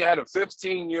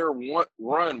 15-year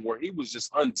run where he was just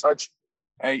untouchable.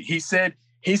 Hey, he said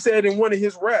in one of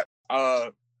his raps,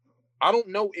 I don't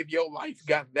know if your life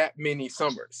got that many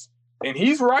summers. And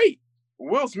he's right.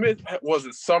 Will Smith was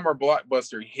a summer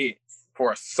blockbuster hit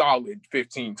for a solid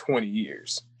 15, 20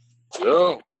 years.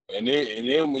 Yeah. And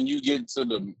then when you get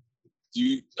to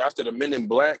after the Men in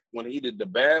Black, when he did the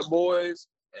Bad Boys,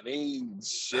 and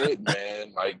shit,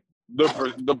 man, like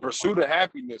the Pursuit of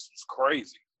Happiness was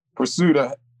crazy. Pursuit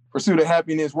of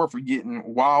Happiness, we're forgetting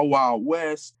Wild Wild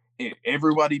West. And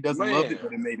everybody doesn't love it,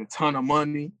 but it made a ton of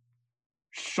money.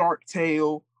 Shark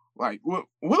Tale. Like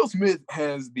Will Smith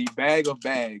has the bag of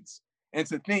bags, and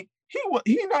to think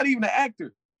he's not even an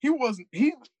actor. He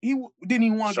didn't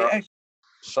even want to be an actor.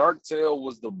 Shark Tale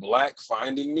was the Black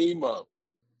Finding Nemo.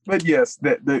 But yes,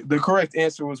 the correct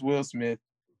answer was Will Smith.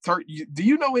 Do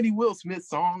you know any Will Smith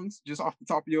songs just off the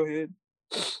top of your head?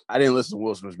 I didn't listen to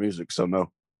Will Smith's music, so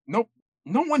no. Nope.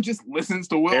 No one just listens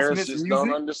to Will Smith's music.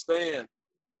 Don't understand.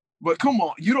 But come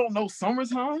on, you don't know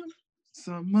Summertime?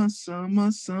 Summertime.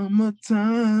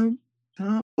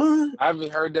 I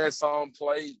haven't heard that song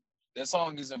played. That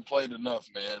song isn't played enough,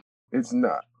 man. It's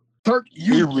not. Turk,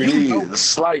 you know,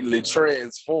 slightly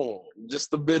transformed.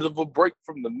 Just a bit of a break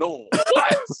from the norm.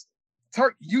 What?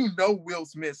 Turk, you know Will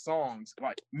Smith songs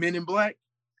like Men in Black.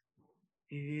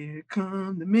 Here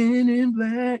come the Men in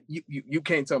Black. You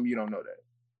can't tell me you don't know that.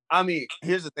 I mean,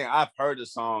 here's the thing. I've heard the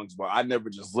songs, but I never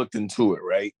just looked into it,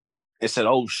 right? It said,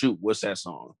 oh, shoot, what's that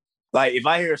song? Like, if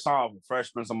I hear a song from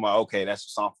Fresh Prince, I'm like, okay, that's a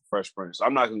song for Fresh Prince.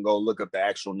 I'm not going to go look up the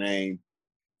actual name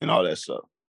and all that stuff.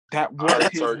 That was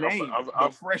his name,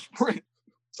 I'm Fresh Prince.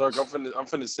 Turk, I'm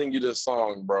finna sing you this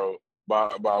song, bro, by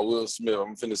Will Smith.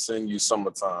 I'm finna sing you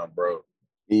Summertime, bro.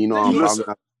 You know, I'm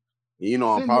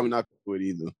probably not going to do it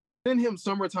either. Send him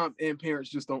Summertime, and Parents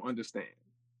Just Don't Understand.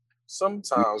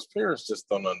 Sometimes parents just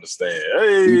don't understand.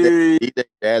 Hey,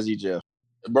 Jazzy Jeff.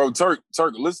 Bro, Turk,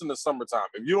 listen to Summertime.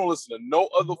 If you don't listen to no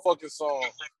other fucking song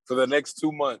for the next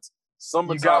 2 months,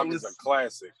 Summertime is a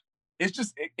classic. It's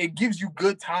just, it gives you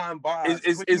good time vibes.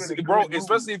 It's bro,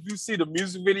 especially if you see the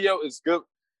music video, it's good.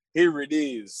 Here it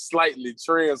is, slightly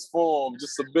transformed,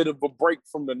 just a bit of a break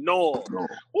from the norm.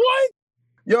 What?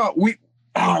 Yo,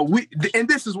 and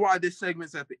this is why this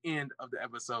segment's at the end of the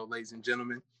episode, ladies and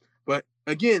gentlemen. But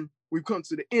again, we've come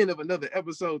to the end of another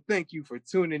episode. Thank you for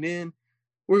tuning in.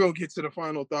 We're gonna get to the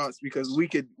final thoughts because we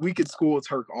could school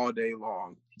Turk all day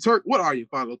long. Turk, what are your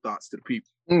final thoughts to the people?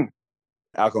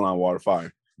 Alkaline water,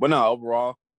 fire. But no,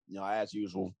 overall, as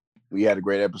usual, we had a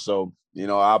great episode.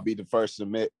 I'll be the first to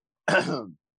admit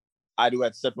I do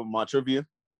have to step up my trivia.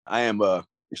 I am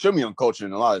extremely uncultured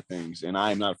in a lot of things, and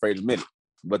I am not afraid to admit it.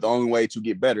 But the only way to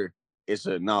get better is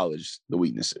to acknowledge the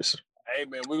weaknesses. Hey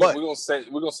man, we're gonna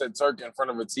set Turk in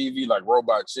front of a TV like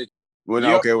Robot Chicken.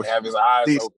 Have his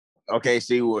eyes open. Okay,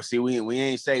 we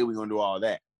ain't say we're gonna do all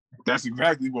that. That's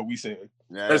exactly what we said.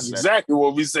 That's exactly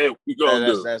what we said we're gonna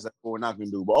do. That's what we're not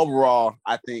gonna do. But overall,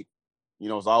 I think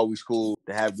it's always cool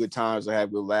to have good times, to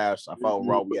have good laughs. I thought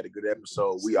overall we had a good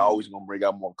episode. We always gonna bring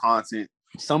out more content.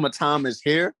 Summertime is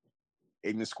here.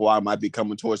 Ignorant Squad might be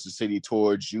coming towards the city,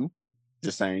 towards you.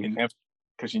 Just saying.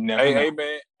 Because you never. Hey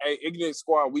man. Hey, Ignorant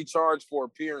Squad, we charge for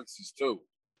appearances too.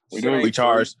 We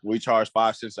charge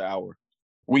 5 cents an hour.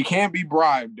 We can be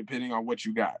bribed depending on what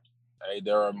you got. Hey,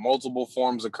 there are multiple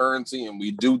forms of currency, and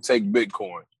we do take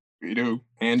Bitcoin. We do.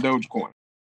 And Dogecoin.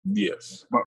 Yes.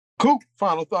 But Coop,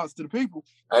 final thoughts to the people.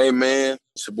 Hey, man,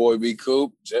 it's your boy B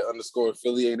Coop,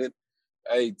 Jet_affiliated.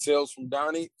 Hey, Tales from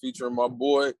Donnie, featuring my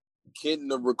boy, Kid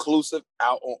the Reclusive,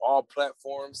 out on all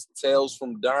platforms. Tales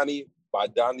from Donnie by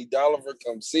Donnie Dolliver.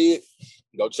 Come see it.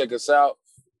 Go check us out.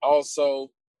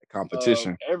 Also,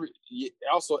 competition.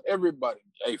 Everybody,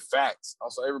 hey, facts.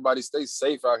 Also, everybody stay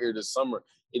safe out here this summer.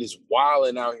 It is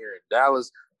wilding out here in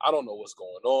Dallas. I don't know what's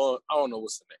going on. I don't know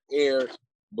what's in the air,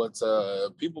 but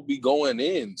people be going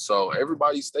in. So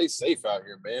everybody stay safe out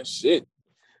here, man. Shit.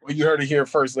 Well, you heard it here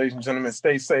first, ladies and gentlemen.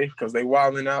 Stay safe because they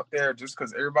wilding out there. Just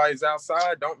because everybody's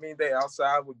outside don't mean they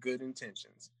outside with good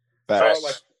intentions.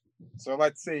 So I'd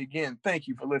like to say again, thank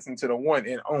you for listening to the one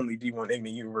and only D1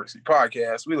 Ignorant University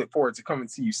podcast. We look forward to coming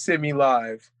to you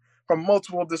semi-live from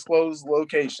multiple disclosed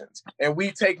locations. And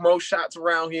we take more shots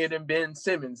around here than Ben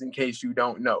Simmons, in case you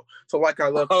don't know. So like I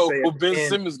love to say, Ben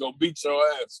Simmons gonna beat your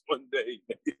ass one day.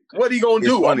 What he gonna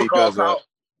do? I'm gonna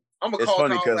call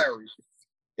Larry.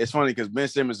 It's funny because Ben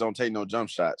Simmons don't take no jump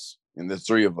shots, and there's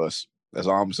three of us. That's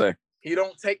all I'm saying. He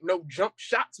don't take no jump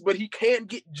shots, but he can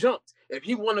get jumped. If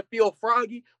he want to feel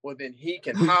froggy, well, then he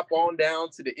can hop on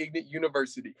down to the Ignorant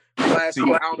University. Class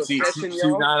out of session,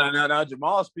 y'all. Now,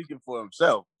 Jamal speaking for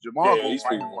himself. Jamal he's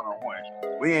speaking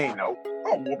one-on-one. We ain't know.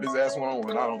 I'll whoop his ass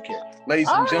one-on-one. I don't care. Ladies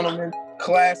and gentlemen,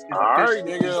 class is all right,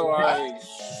 nigga. All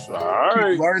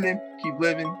right. Keep learning, keep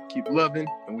living, keep loving,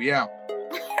 and we out.